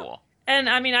 very cool. And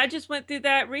I mean, I just went through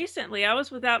that recently. I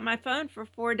was without my phone for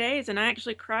 4 days, and I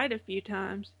actually cried a few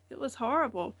times. It was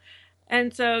horrible.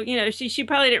 And so, she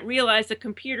probably didn't realize the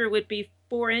computer would be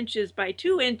 4 inches by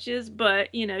 2 inches, but,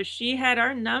 she had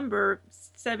our number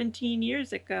 17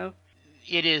 years ago.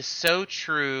 It is so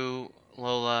true,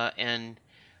 Lola, and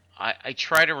I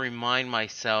try to remind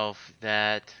myself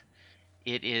that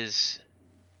it is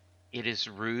it is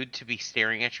rude to be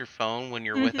staring at your phone when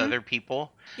you're with Mm-hmm. other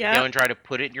people, Yep. and try to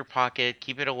put it in your pocket,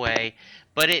 keep it away.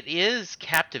 But it is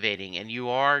captivating, and you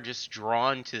are just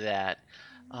drawn to that.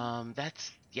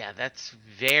 That's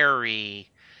very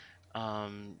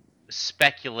um,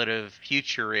 speculative,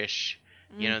 future-ish.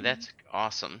 Mm-hmm. That's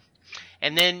awesome.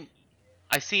 And then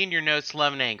I see in your notes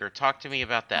Love and Anger. Talk to me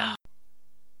about that.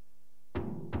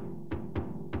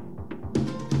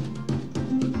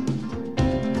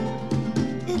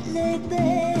 It lay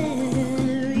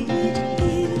buried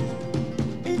here.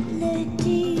 It lay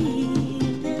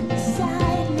deep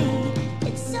inside me.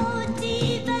 It's so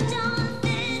deep I don't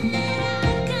think that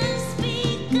I can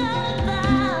speak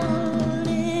about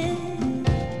it.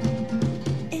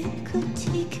 It could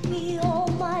take me all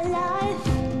my life,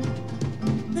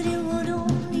 but it would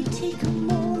only take a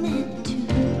moment to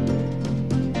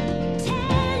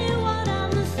tell you what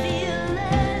I'm feeling.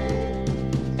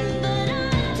 But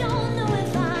I don't know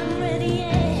if I'm ready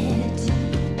yet.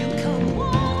 You come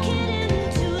walking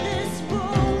into this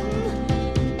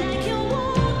room like you're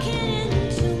walking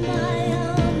into my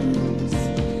arms.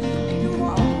 And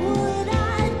what would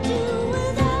I do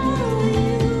without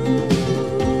you?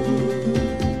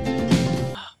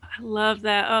 I love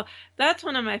that. Oh, that's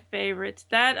one of my favorites.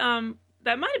 That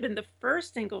might have been the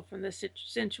first single from the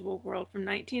Sensual World from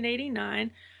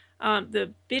 1989.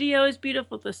 The video is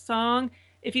beautiful. The song,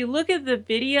 if you look at the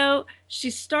video, she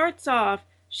starts off.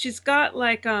 She's got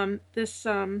like this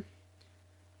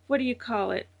what do you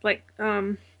call it? Like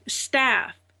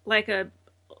staff, like a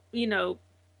you know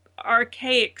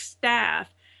archaic staff,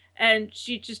 and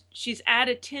she's at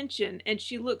attention, and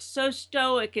she looks so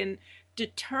stoic and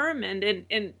determined,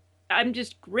 and I'm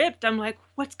just gripped. I'm like,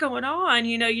 what's going on?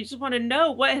 You know, you just want to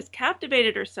know what has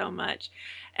captivated her so much.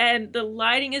 And the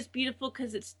lighting is beautiful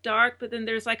because it's dark, but then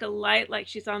there's like a light, like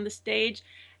she's on the stage,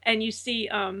 and you see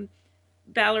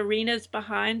ballerinas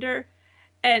behind her,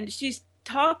 and she's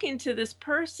talking to this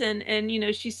person,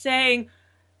 and she's saying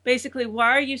basically,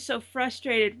 why are you so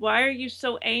frustrated? Why are you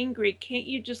so angry? Can't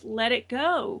you just let it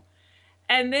go?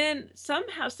 And then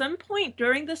somehow, some point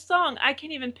during the song, I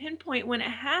can't even pinpoint when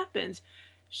it happens,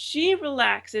 she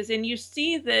relaxes, and you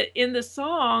see that in the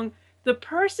song, the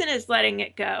person is letting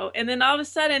it go. And then all of a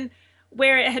sudden,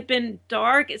 where it had been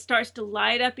dark, it starts to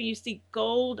light up, and you see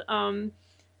gold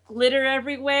glitter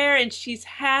everywhere, and she's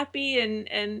happy,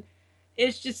 and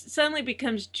it's just suddenly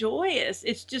becomes joyous.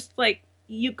 It's just like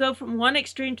you go from one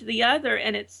extreme to the other,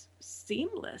 and it's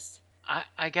seamless.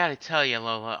 I gotta tell you,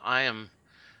 Lola, I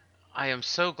am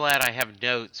so glad I have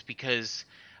notes because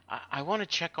I want to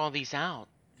check all these out.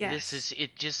 This Yes. is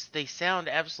it. Just they sound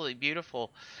absolutely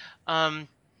beautiful. Um,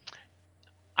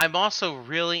 I'm also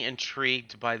really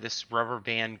intrigued by this rubber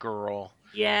band girl.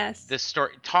 Yes. The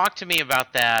story. Talk to me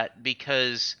about that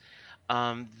because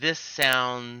this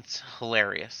sounds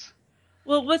hilarious.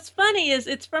 Well, what's funny is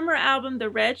it's from her album The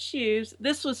Red Shoes.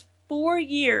 This was 4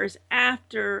 years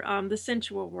after The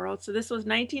Sensual World. So this was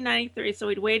 1993. So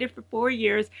we'd waited for 4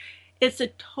 years. It's a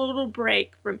total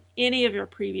break from any of your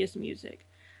previous music.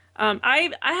 I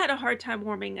had a hard time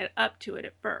warming it up to it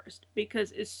at first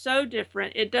because it's so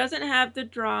different. It doesn't have the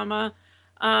drama.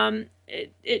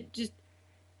 It just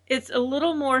it's a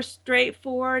little more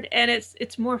straightforward, and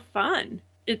it's more fun.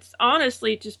 It's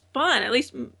honestly just fun. At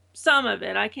least some of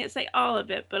it. I can't say all of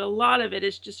it, but a lot of it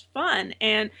is just fun.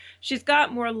 And she's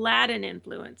got more Latin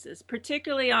influences,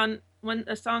 particularly on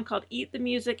a song called "Eat the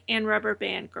Music" and "Rubber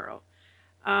Band Girl."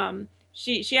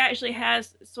 She actually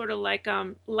has sort of like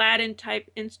Latin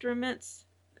type instruments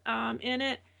in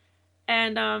it,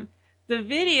 and the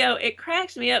video, it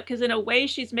cracks me up because in a way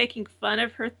she's making fun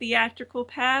of her theatrical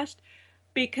past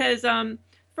because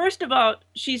first of all,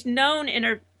 she's known in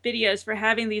her videos for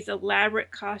having these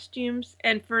elaborate costumes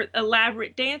and for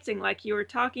elaborate dancing like you were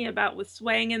talking about with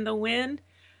Swaying in the Wind.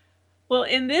 Well,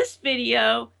 in this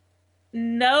video,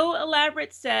 no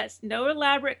elaborate sets, no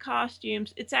elaborate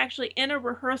costumes. It's actually in a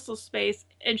rehearsal space,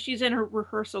 and she's in her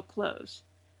rehearsal clothes.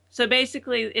 So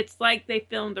basically, it's like they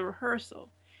filmed the rehearsal.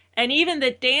 And even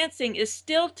the dancing is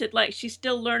stilted, like she's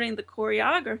still learning the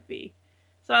choreography.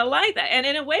 So I like that. And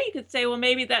in a way, you could say, well,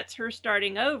 maybe that's her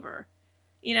starting over.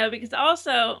 Because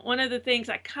also one of the things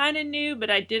I kind of knew, but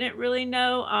I didn't really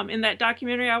know in that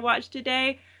documentary I watched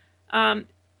today, um,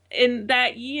 in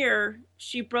that year,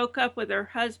 she broke up with her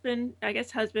husband, I guess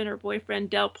husband or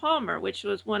boyfriend, Del Palmer, which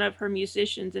was one of her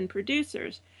musicians and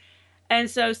producers. And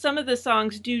so some of the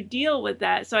songs do deal with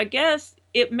that. So I guess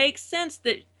it makes sense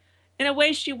that in a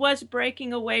way she was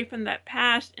breaking away from that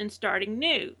past and starting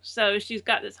new. So she's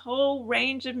got this whole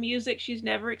range of music she's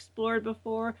never explored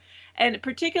before. And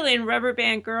particularly in Rubber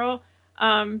Band Girl,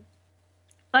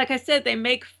 like I said,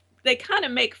 they kind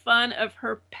of make fun of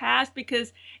her past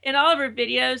because in all of her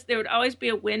videos there would always be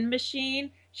a wind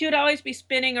machine. She would always be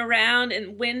spinning around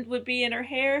and wind would be in her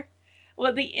hair. Well,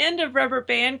 at the end of Rubber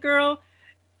Band Girl,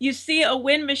 you see a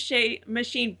wind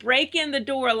machine break in the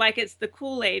door like it's the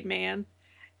Kool-Aid Man,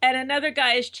 and another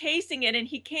guy is chasing it and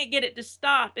he can't get it to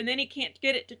stop, and then he can't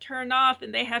get it to turn off,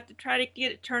 and they have to try to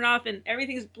get it turned off, and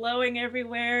everything's blowing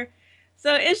everywhere.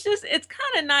 So it's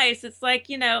kind of nice. It's like,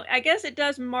 I guess it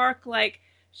does mark like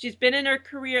she's been in her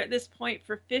career at this point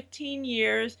for 15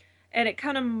 years, and it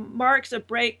kind of marks a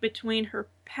break between her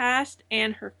past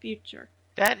and her future.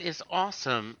 That is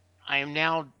awesome. I am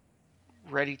now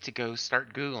ready to go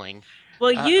start Googling.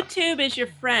 Well, Uh, YouTube is your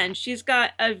friend. She's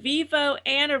got a Vivo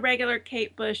and a regular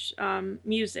Kate Bush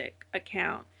music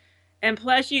account. And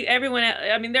plus, everyone,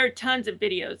 I mean, there are tons of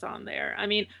videos on there. I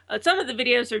mean, some of the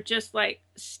videos are just like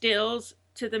stills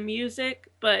to the music,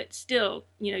 but still,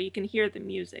 you can hear the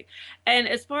music. And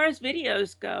as far as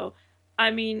videos go,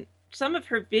 I mean, some of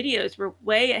her videos were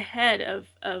way ahead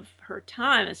of her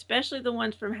time, especially the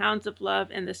ones from Hounds of Love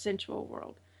and The Sensual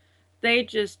World. They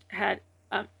just had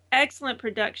excellent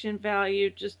production value,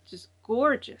 just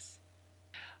gorgeous.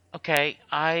 okay,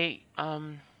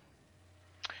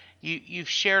 you've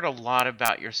shared a lot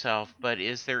about yourself, but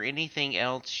is there anything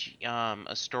else,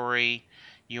 a story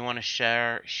you want to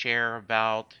share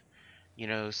about,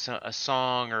 a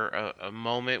song or a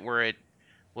moment where it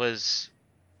was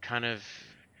kind of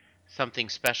something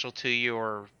special to you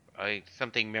or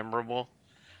something memorable?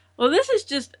 Well, this is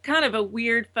just kind of a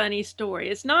weird, funny story.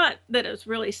 It's not that it was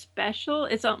really special.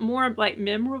 It's more like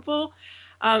memorable.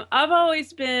 I've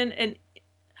always been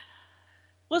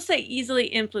we'll say easily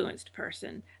influenced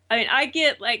person. I mean, I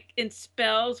get like in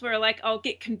spells where like I'll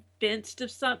get convinced of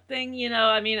something, you know.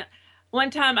 I mean, one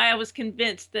time I was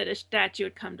convinced that a statue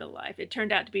had come to life. It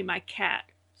turned out to be my cat.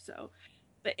 So,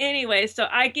 but anyway, so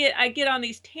I get on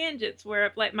these tangents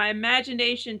where like my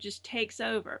imagination just takes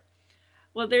over.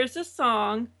 Well, there's a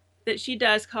song that she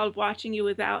does called Watching You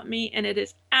Without Me, and it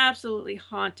is absolutely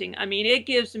haunting. I mean, it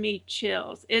gives me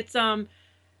chills. It's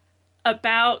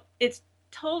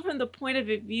told from the point of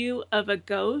view of a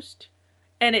ghost,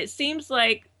 and it seems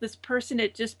like this person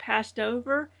had just passed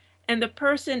over, and the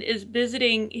person is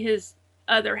visiting his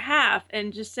other half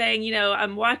and just saying, you know,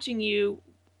 I'm watching you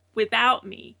without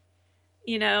me,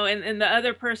 you know, and the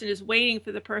other person is waiting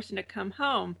for the person to come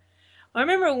home. I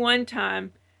remember one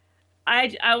time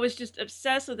I was just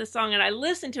obsessed with the song, and I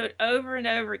listened to it over and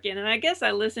over again, and I guess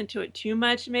I listened to it too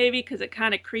much maybe because it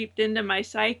kind of creeped into my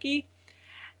psyche.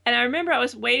 And I remember I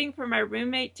was waiting for my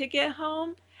roommate to get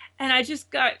home, and I just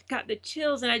got the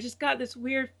chills, and I just got this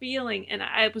weird feeling, and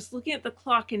I was looking at the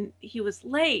clock and he was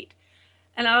late.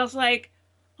 And I was like,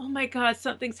 "Oh my God,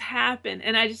 something's happened."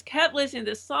 And I just kept listening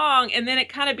to the song, and then it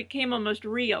kind of became almost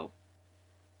real.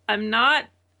 I'm not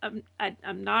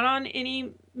I'm not on any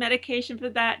medication for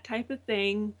that type of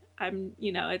thing.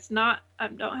 You know, it's not I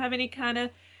don't have any kind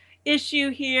of issue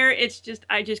here. It's just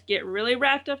I just get really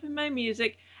wrapped up in my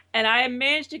music, and I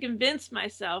managed to convince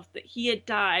myself that he had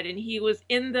died and he was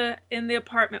in the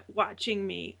apartment watching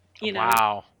me, you know.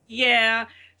 Wow. Yeah.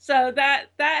 So that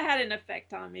had an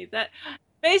effect on me. That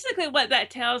basically what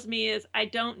that tells me is I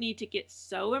don't need to get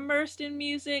so immersed in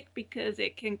music because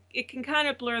it can kind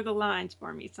of blur the lines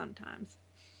for me sometimes.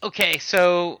 Okay,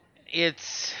 so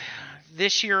it's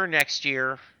this year or next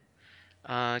year.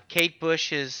 Kate Bush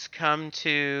has come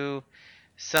to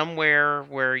somewhere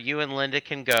where you and Linda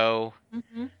can go.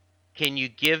 Hmm. Can you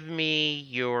give me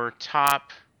your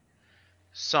top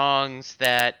songs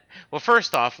that? Well,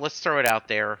 first off, let's throw it out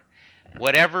there.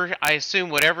 Whatever, I assume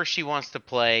whatever she wants to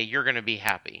play, you're going to be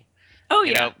happy. Oh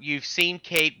You yeah. know, you've seen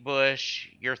Kate Bush,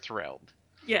 you're thrilled.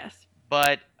 Yes.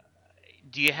 But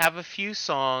do you have a few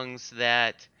songs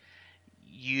that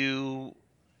you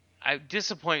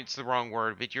disappoint's the wrong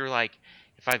word, but you're like,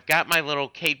 if I've got my little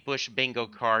Kate Bush bingo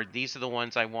card, these are the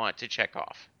ones I want to check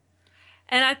off.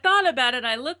 And I thought about it.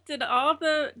 I looked at all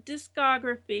the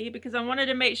discography because I wanted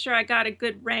to make sure I got a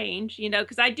good range, you know,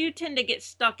 because I do tend to get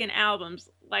stuck in albums.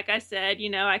 Like I said, you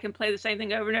know, I can play the same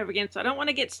thing over and over again, so I don't want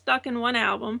to get stuck in one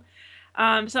album.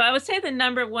 So I would say the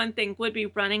number one thing would be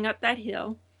Running Up That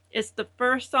Hill. It's the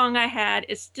first song I had.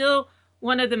 It's still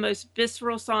one of the most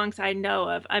visceral songs I know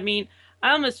of. I mean,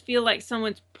 I almost feel like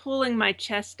someone's pulling my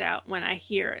chest out when I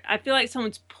hear it. I feel like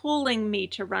someone's pulling me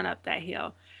to run up that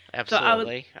hill. So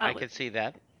Absolutely. I I would, could see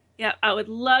that. yeah, I would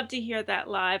love to hear that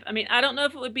live. I mean, I don't know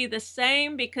if it would be the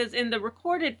same because in the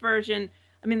recorded version,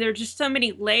 I mean, there are just so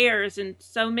many layers and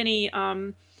so many,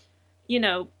 you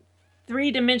know,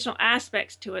 three-dimensional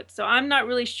aspects to it. So I'm not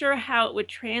really sure how it would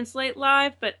translate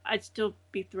live, but I'd still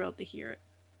be thrilled to hear it.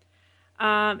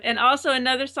 And also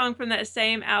another song from that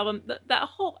same album. That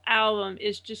whole album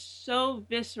is just so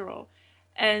visceral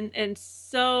and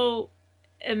so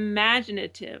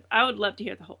imaginative. I would love to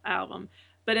hear the whole album.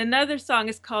 But another song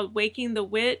is called Waking the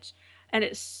Witch, and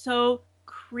it's so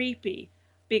creepy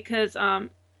because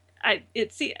I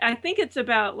think it's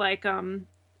about like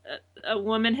a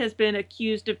woman has been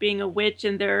accused of being a witch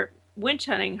and they're witch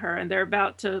hunting her and they're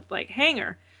about to like hang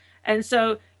her. And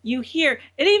so you hear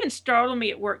it even startled me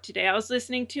at work today. I was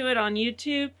listening to it on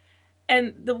YouTube,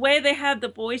 and the way they have the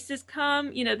voices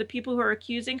come, you know, the people who are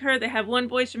accusing her, they have one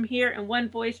voice from here and one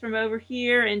voice from over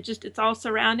here, and just it's all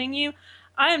surrounding you.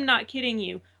 I am not kidding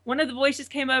you. One of the voices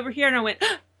came over here and I went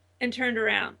and turned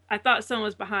around. I thought someone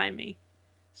was behind me.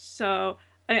 So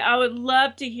I mean, I would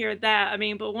love to hear that. I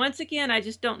mean, but once again, I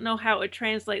just don't know how it would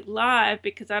translate live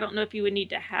because I don't know if you would need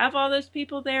to have all those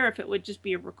people there, if it would just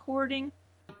be a recording.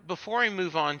 Before I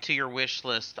move on to your wish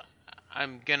list,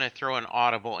 I'm going to throw an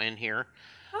audible in here.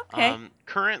 Okay.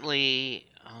 Currently,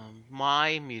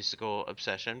 my musical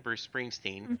obsession, Bruce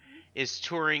Springsteen, Mhm. is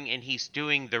touring and he's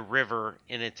doing The River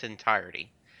in its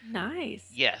entirety. Nice.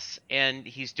 Yes, and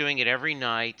he's doing it every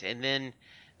night, and then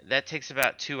that takes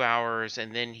about 2 hours,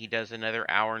 and then he does another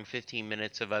hour and 15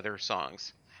 minutes of other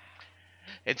songs.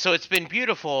 And so it's been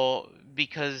beautiful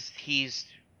because he's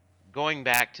going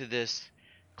back to this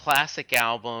classic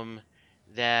album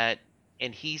that,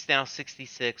 and he's now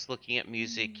 66 looking at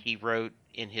music he wrote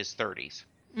in his 30s.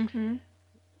 Mm-hmm.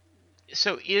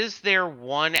 So is there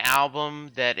one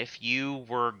album that if you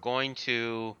were going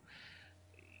to,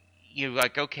 you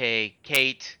like, okay,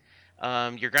 Kate,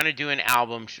 you're going to do an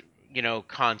album,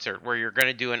 concert where you're going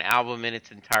to do an album in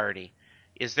its entirety.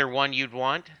 Is there one you'd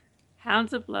want?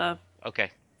 Hounds of Love. Okay.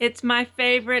 It's my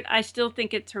favorite. I still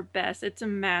think it's her best. It's a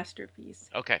masterpiece.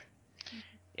 Okay.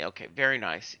 Yeah, okay. Very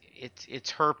nice.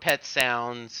 It's her Pet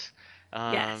Sounds,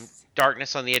 Yes.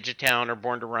 Darkness on the Edge of Town, or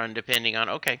Born to Run, depending on.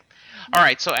 Okay. All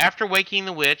right. So after Waking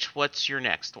the Witch, what's your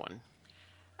next one?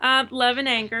 Love and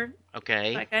Anger.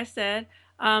 Okay. Like I said.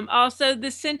 Also, The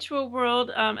Sensual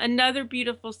World, another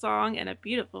beautiful song and a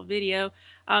beautiful video.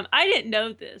 I didn't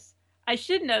know this. I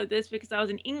should know this because I was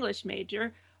an English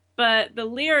major, but the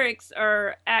lyrics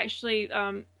are actually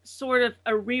sort of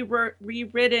a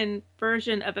rewritten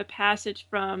version of a passage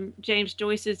from James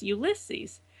Joyce's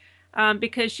Ulysses,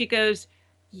 because she goes,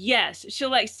 yes.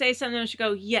 She'll like say something and she'll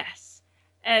go, yes.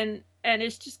 And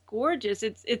it's just gorgeous.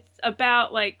 It's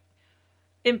about like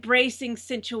embracing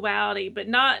sensuality, but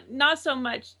not so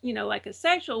much, like a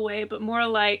sexual way, but more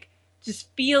like just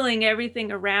feeling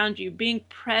everything around you, being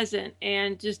present,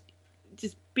 and just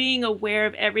being aware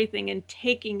of everything and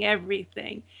taking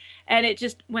everything. And it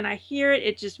just, when I hear it,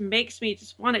 it just makes me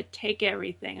just want to take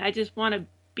everything. I just want to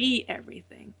be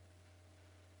everything.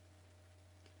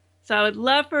 So I would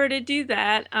love for her to do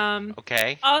that.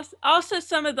 Okay. Also,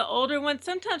 some of the older ones,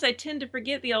 sometimes I tend to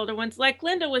forget the older ones. Like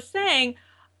Linda was saying,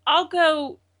 I'll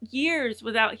go years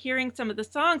without hearing some of the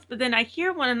songs, but then I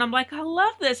hear one and I'm like, I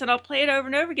love this, and I'll play it over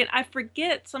and over again. I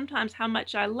forget sometimes how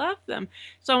much I love them.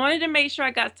 So I wanted to make sure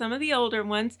I got some of the older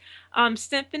ones.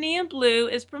 Symphony in Blue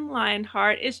is from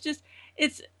Lionheart. It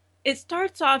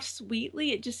starts off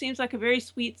sweetly. It just seems like a very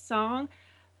sweet song,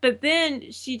 but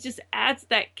then she just adds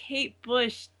that Kate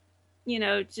Bush,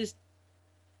 just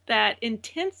that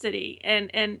intensity,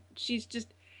 and she's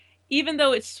just, even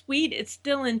though it's sweet, it's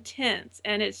still intense.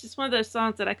 And it's just one of those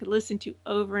songs that I could listen to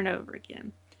over and over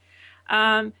again.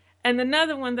 And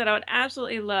another one that I would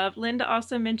absolutely love, Linda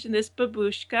also mentioned this,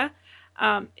 Babushka.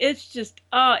 It's just,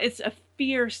 it's a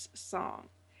fierce song.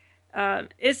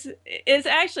 It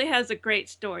actually has a great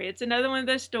story. It's another one of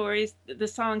those stories, the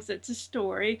songs that's a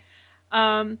story.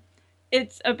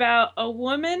 It's about a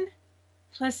woman.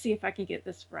 Let's see if I can get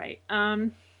this right.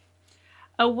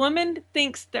 A woman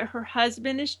thinks that her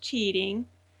husband is cheating,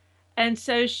 and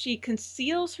so she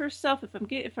conceals herself.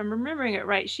 If I'm remembering it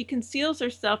right, she conceals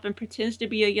herself and pretends to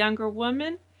be a younger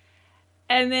woman,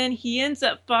 and then he ends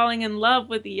up falling in love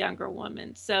with the younger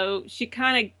woman. So she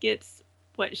kind of gets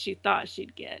what she thought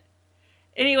she'd get.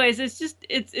 Anyways,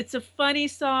 it's a funny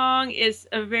song. It's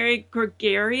a very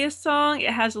gregarious song.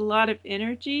 It has a lot of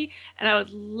energy, and I would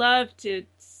love to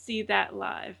see that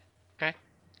live. Okay.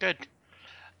 Good.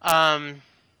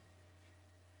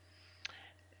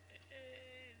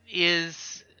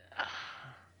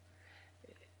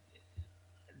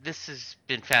 This has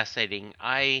been fascinating.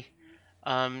 I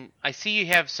see you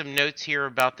have some notes here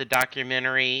about the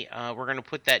documentary. We're going to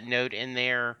put that note in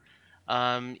there.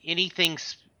 Anything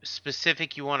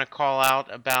specific you want to call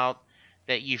out about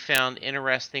that you found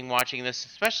interesting watching this,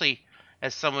 especially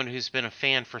as someone who's been a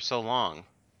fan for so long?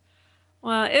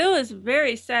 Well, it was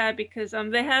very sad because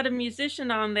they had a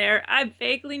musician on there. I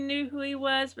vaguely knew who he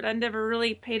was, but I never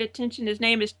really paid attention. His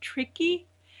name is Tricky,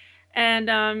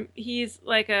 and he's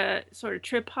like a sort of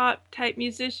trip hop type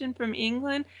musician from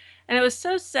England. And it was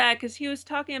so sad because he was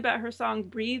talking about her song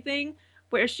Breathing,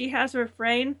 where she has a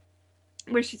refrain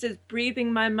where she says,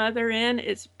 breathing my mother in.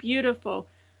 It's beautiful.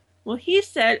 Well, he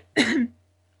said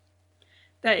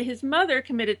that his mother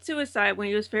committed suicide when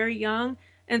he was very young.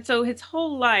 And so his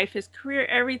whole life, his career,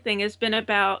 everything has been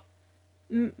about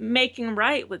making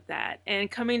right with that and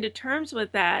coming to terms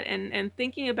with that, and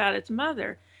thinking about his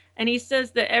mother. And he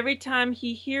says that every time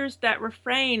he hears that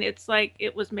refrain, it's like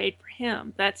it was made for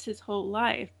him. That's his whole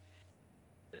life.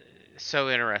 So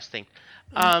interesting.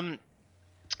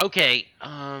 Okay,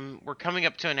 we're coming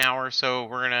up to an hour, so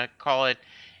we're going to call it.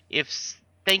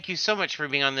 Thank you so much for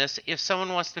being on this. If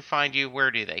someone wants to find you,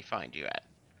 where do they find you at?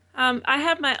 I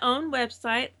have my own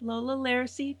website,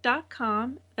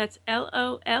 lolalariscy.com. That's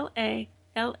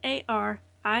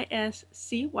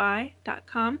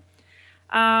LOLALARISCY.com.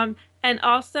 And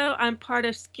also, I'm part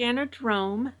of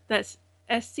Scannerdrome. That's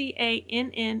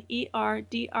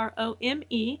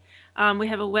SCANNERDROME. We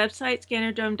have a website,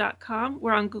 scannerdrome.com.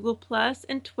 We're on Google Plus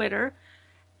and Twitter.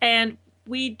 And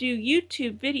we do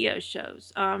YouTube video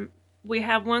shows. We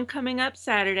have one coming up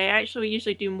Saturday. Actually, we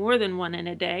usually do more than one in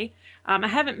a day. I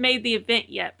haven't made the event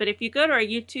yet, but if you go to our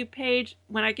YouTube page,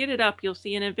 when I get it up, you'll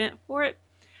see an event for it.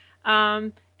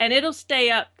 And it'll stay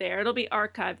up there. It'll be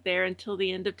archived there until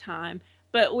the end of time.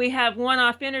 But we have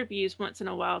one-off interviews once in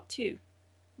a while, too.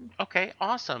 Okay,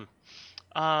 awesome.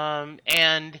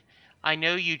 And I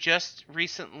know you just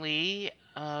recently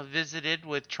visited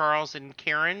with Charles and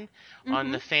Karen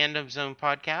on the Fandom Zone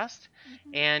podcast.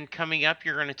 And coming up,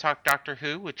 you're going to talk Doctor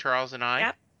Who with Charles and I.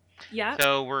 Yep. Yeah.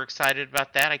 So we're excited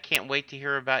about that. I can't wait to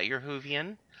hear about your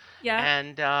Whovian. Yeah.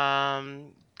 And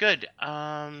good.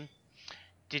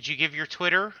 Did you give your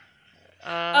Twitter?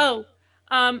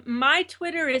 My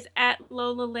Twitter is at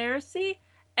Lola Lariscy,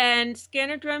 and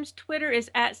Scannerdrum's Twitter is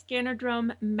at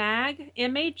Scannerdrum Mag,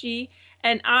 M-A-G,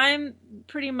 and I'm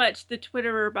pretty much the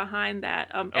Twitterer behind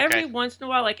that. Every once in a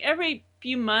while, like every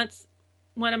few months,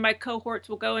 one of my cohorts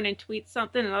will go in and tweet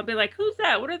something, and I'll be like, who's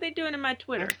that? What are they doing in my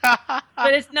Twitter?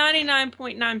 But it's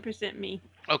 99.9% me.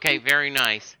 Okay, very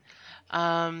nice.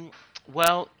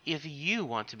 Well, if you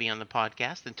want to be on the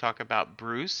podcast and talk about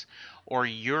Bruce or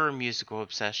your musical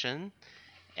obsession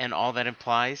and all that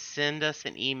implies, send us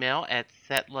an email at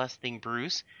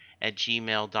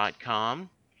setlustingbruce@gmail.com.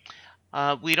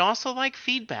 We'd also like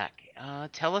feedback.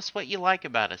 Tell us what you like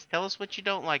about us. Tell us what you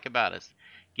don't like about us.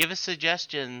 Give us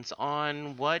suggestions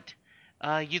on what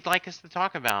you'd like us to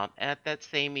talk about at that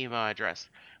same email address.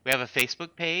 We have a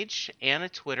Facebook page and a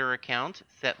Twitter account,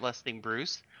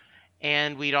 setlustingbruce.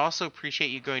 And we'd also appreciate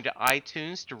you going to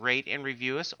iTunes to rate and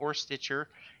review us, or Stitcher.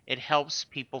 It helps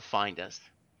people find us.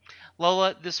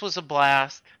 Lola, this was a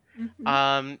blast.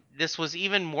 This was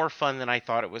even more fun than I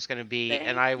thought it was going to be.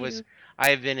 I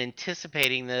have been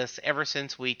anticipating this ever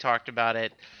since we talked about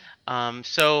it.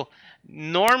 So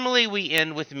normally we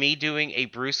end with me doing a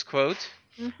Bruce quote,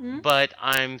 but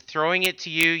I'm throwing it to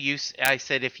you. I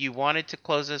said if you wanted to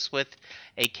close us with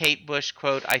a Kate Bush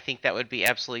quote, I think that would be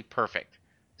absolutely perfect.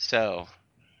 So,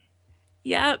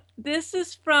 yeah, this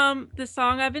is from the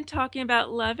song I've been talking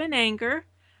about, Love and Anger.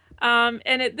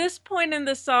 And at this point in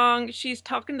the song, she's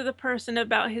talking to the person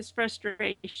about his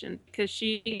frustration because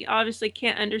she obviously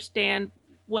can't understand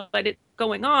what is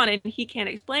going on and he can't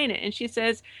explain it. And she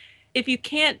says, if you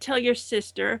can't tell your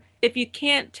sister, if you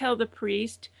can't tell the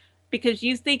priest because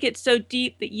you think it's so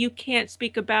deep that you can't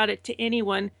speak about it to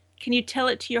anyone, can you tell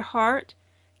it to your heart?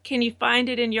 Can you find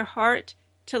it in your heart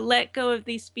to let go of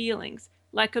these feelings,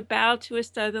 like a bow to a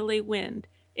southerly wind?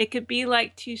 It could be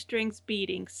like two strings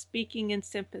beating, speaking in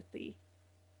sympathy.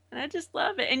 And I just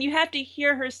love it. And you have to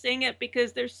hear her sing it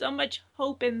because there's so much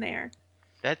hope in there.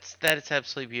 That is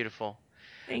absolutely beautiful.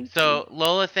 Thank you. So,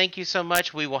 Lola, thank you so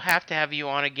much. We will have to have you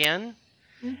on again.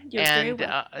 You're very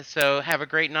welcome. So have a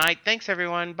great night. Thanks,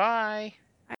 everyone. Bye.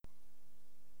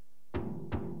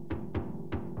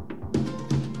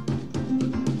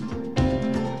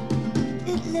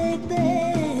 It lay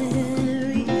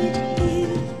buried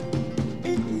here.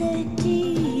 It lay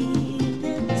deep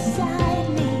inside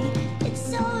me. It's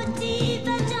so deep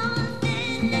I don't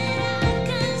think that I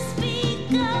can speak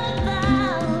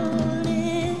about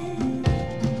it.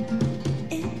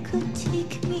 It could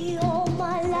take me all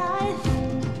my life,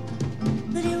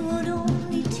 but it would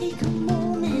only take a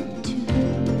moment to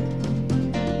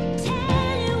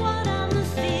tell you what I'm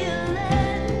feeling.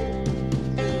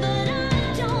 But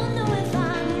I don't know if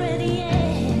I'm ready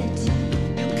yet.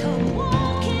 You come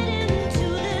walking into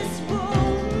this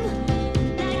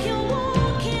room like you're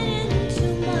walking into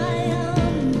my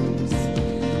arms.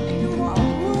 And what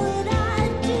would I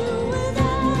do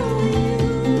without you?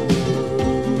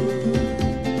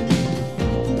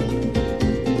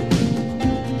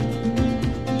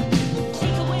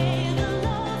 Take away the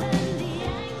love and the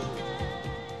anger.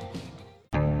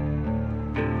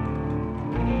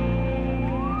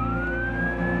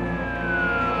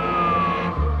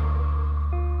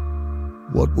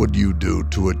 What would you do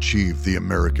to achieve the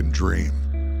American dream?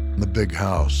 The big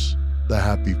house, the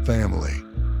happy family,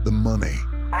 the money.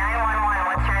 911,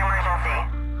 what's your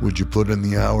emergency? Would you put in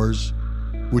the hours?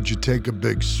 Would you take a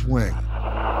big swing?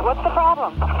 What's the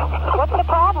problem? What's the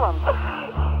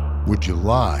problem? Would you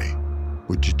lie?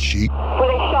 Would you cheat? Were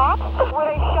they shot? Were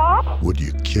they shot? Would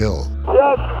you kill?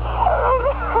 Yes.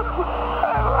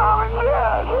 My mom is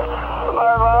dead.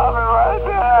 My mom is right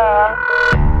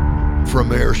there.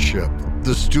 From Airship,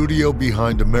 the studio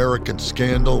behind American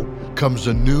Scandal, comes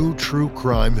a new true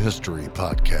crime history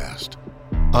podcast.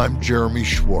 I'm Jeremy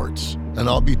Schwartz, and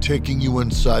I'll be taking you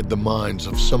inside the minds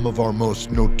of some of our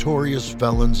most notorious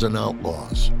felons and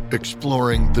outlaws,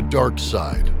 exploring the dark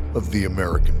side of the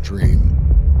American dream.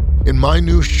 In my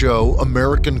new show,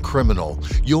 American Criminal,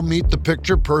 you'll meet the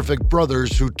picture-perfect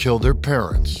brothers who'd kill their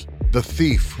parents, the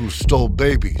thief who stole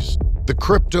babies, the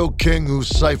crypto king who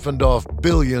siphoned off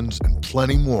billions, and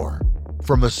plenty more.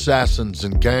 From assassins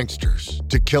and gangsters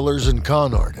to killers and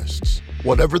con artists.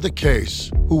 Whatever the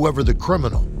case, whoever the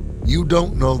criminal, you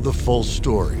don't know the full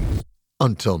story.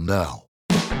 Until now.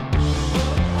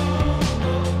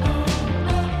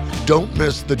 Don't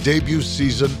miss the debut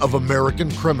season of American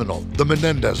Criminal, The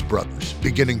Menendez Brothers,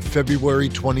 beginning February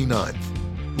 29th.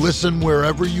 Listen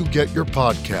wherever you get your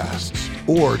podcasts,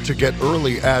 or to get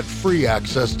early ad-free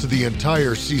access to the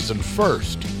entire season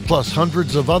first, plus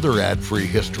hundreds of other ad-free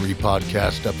history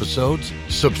podcast episodes,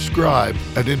 subscribe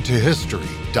at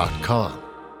IntoHistory.com.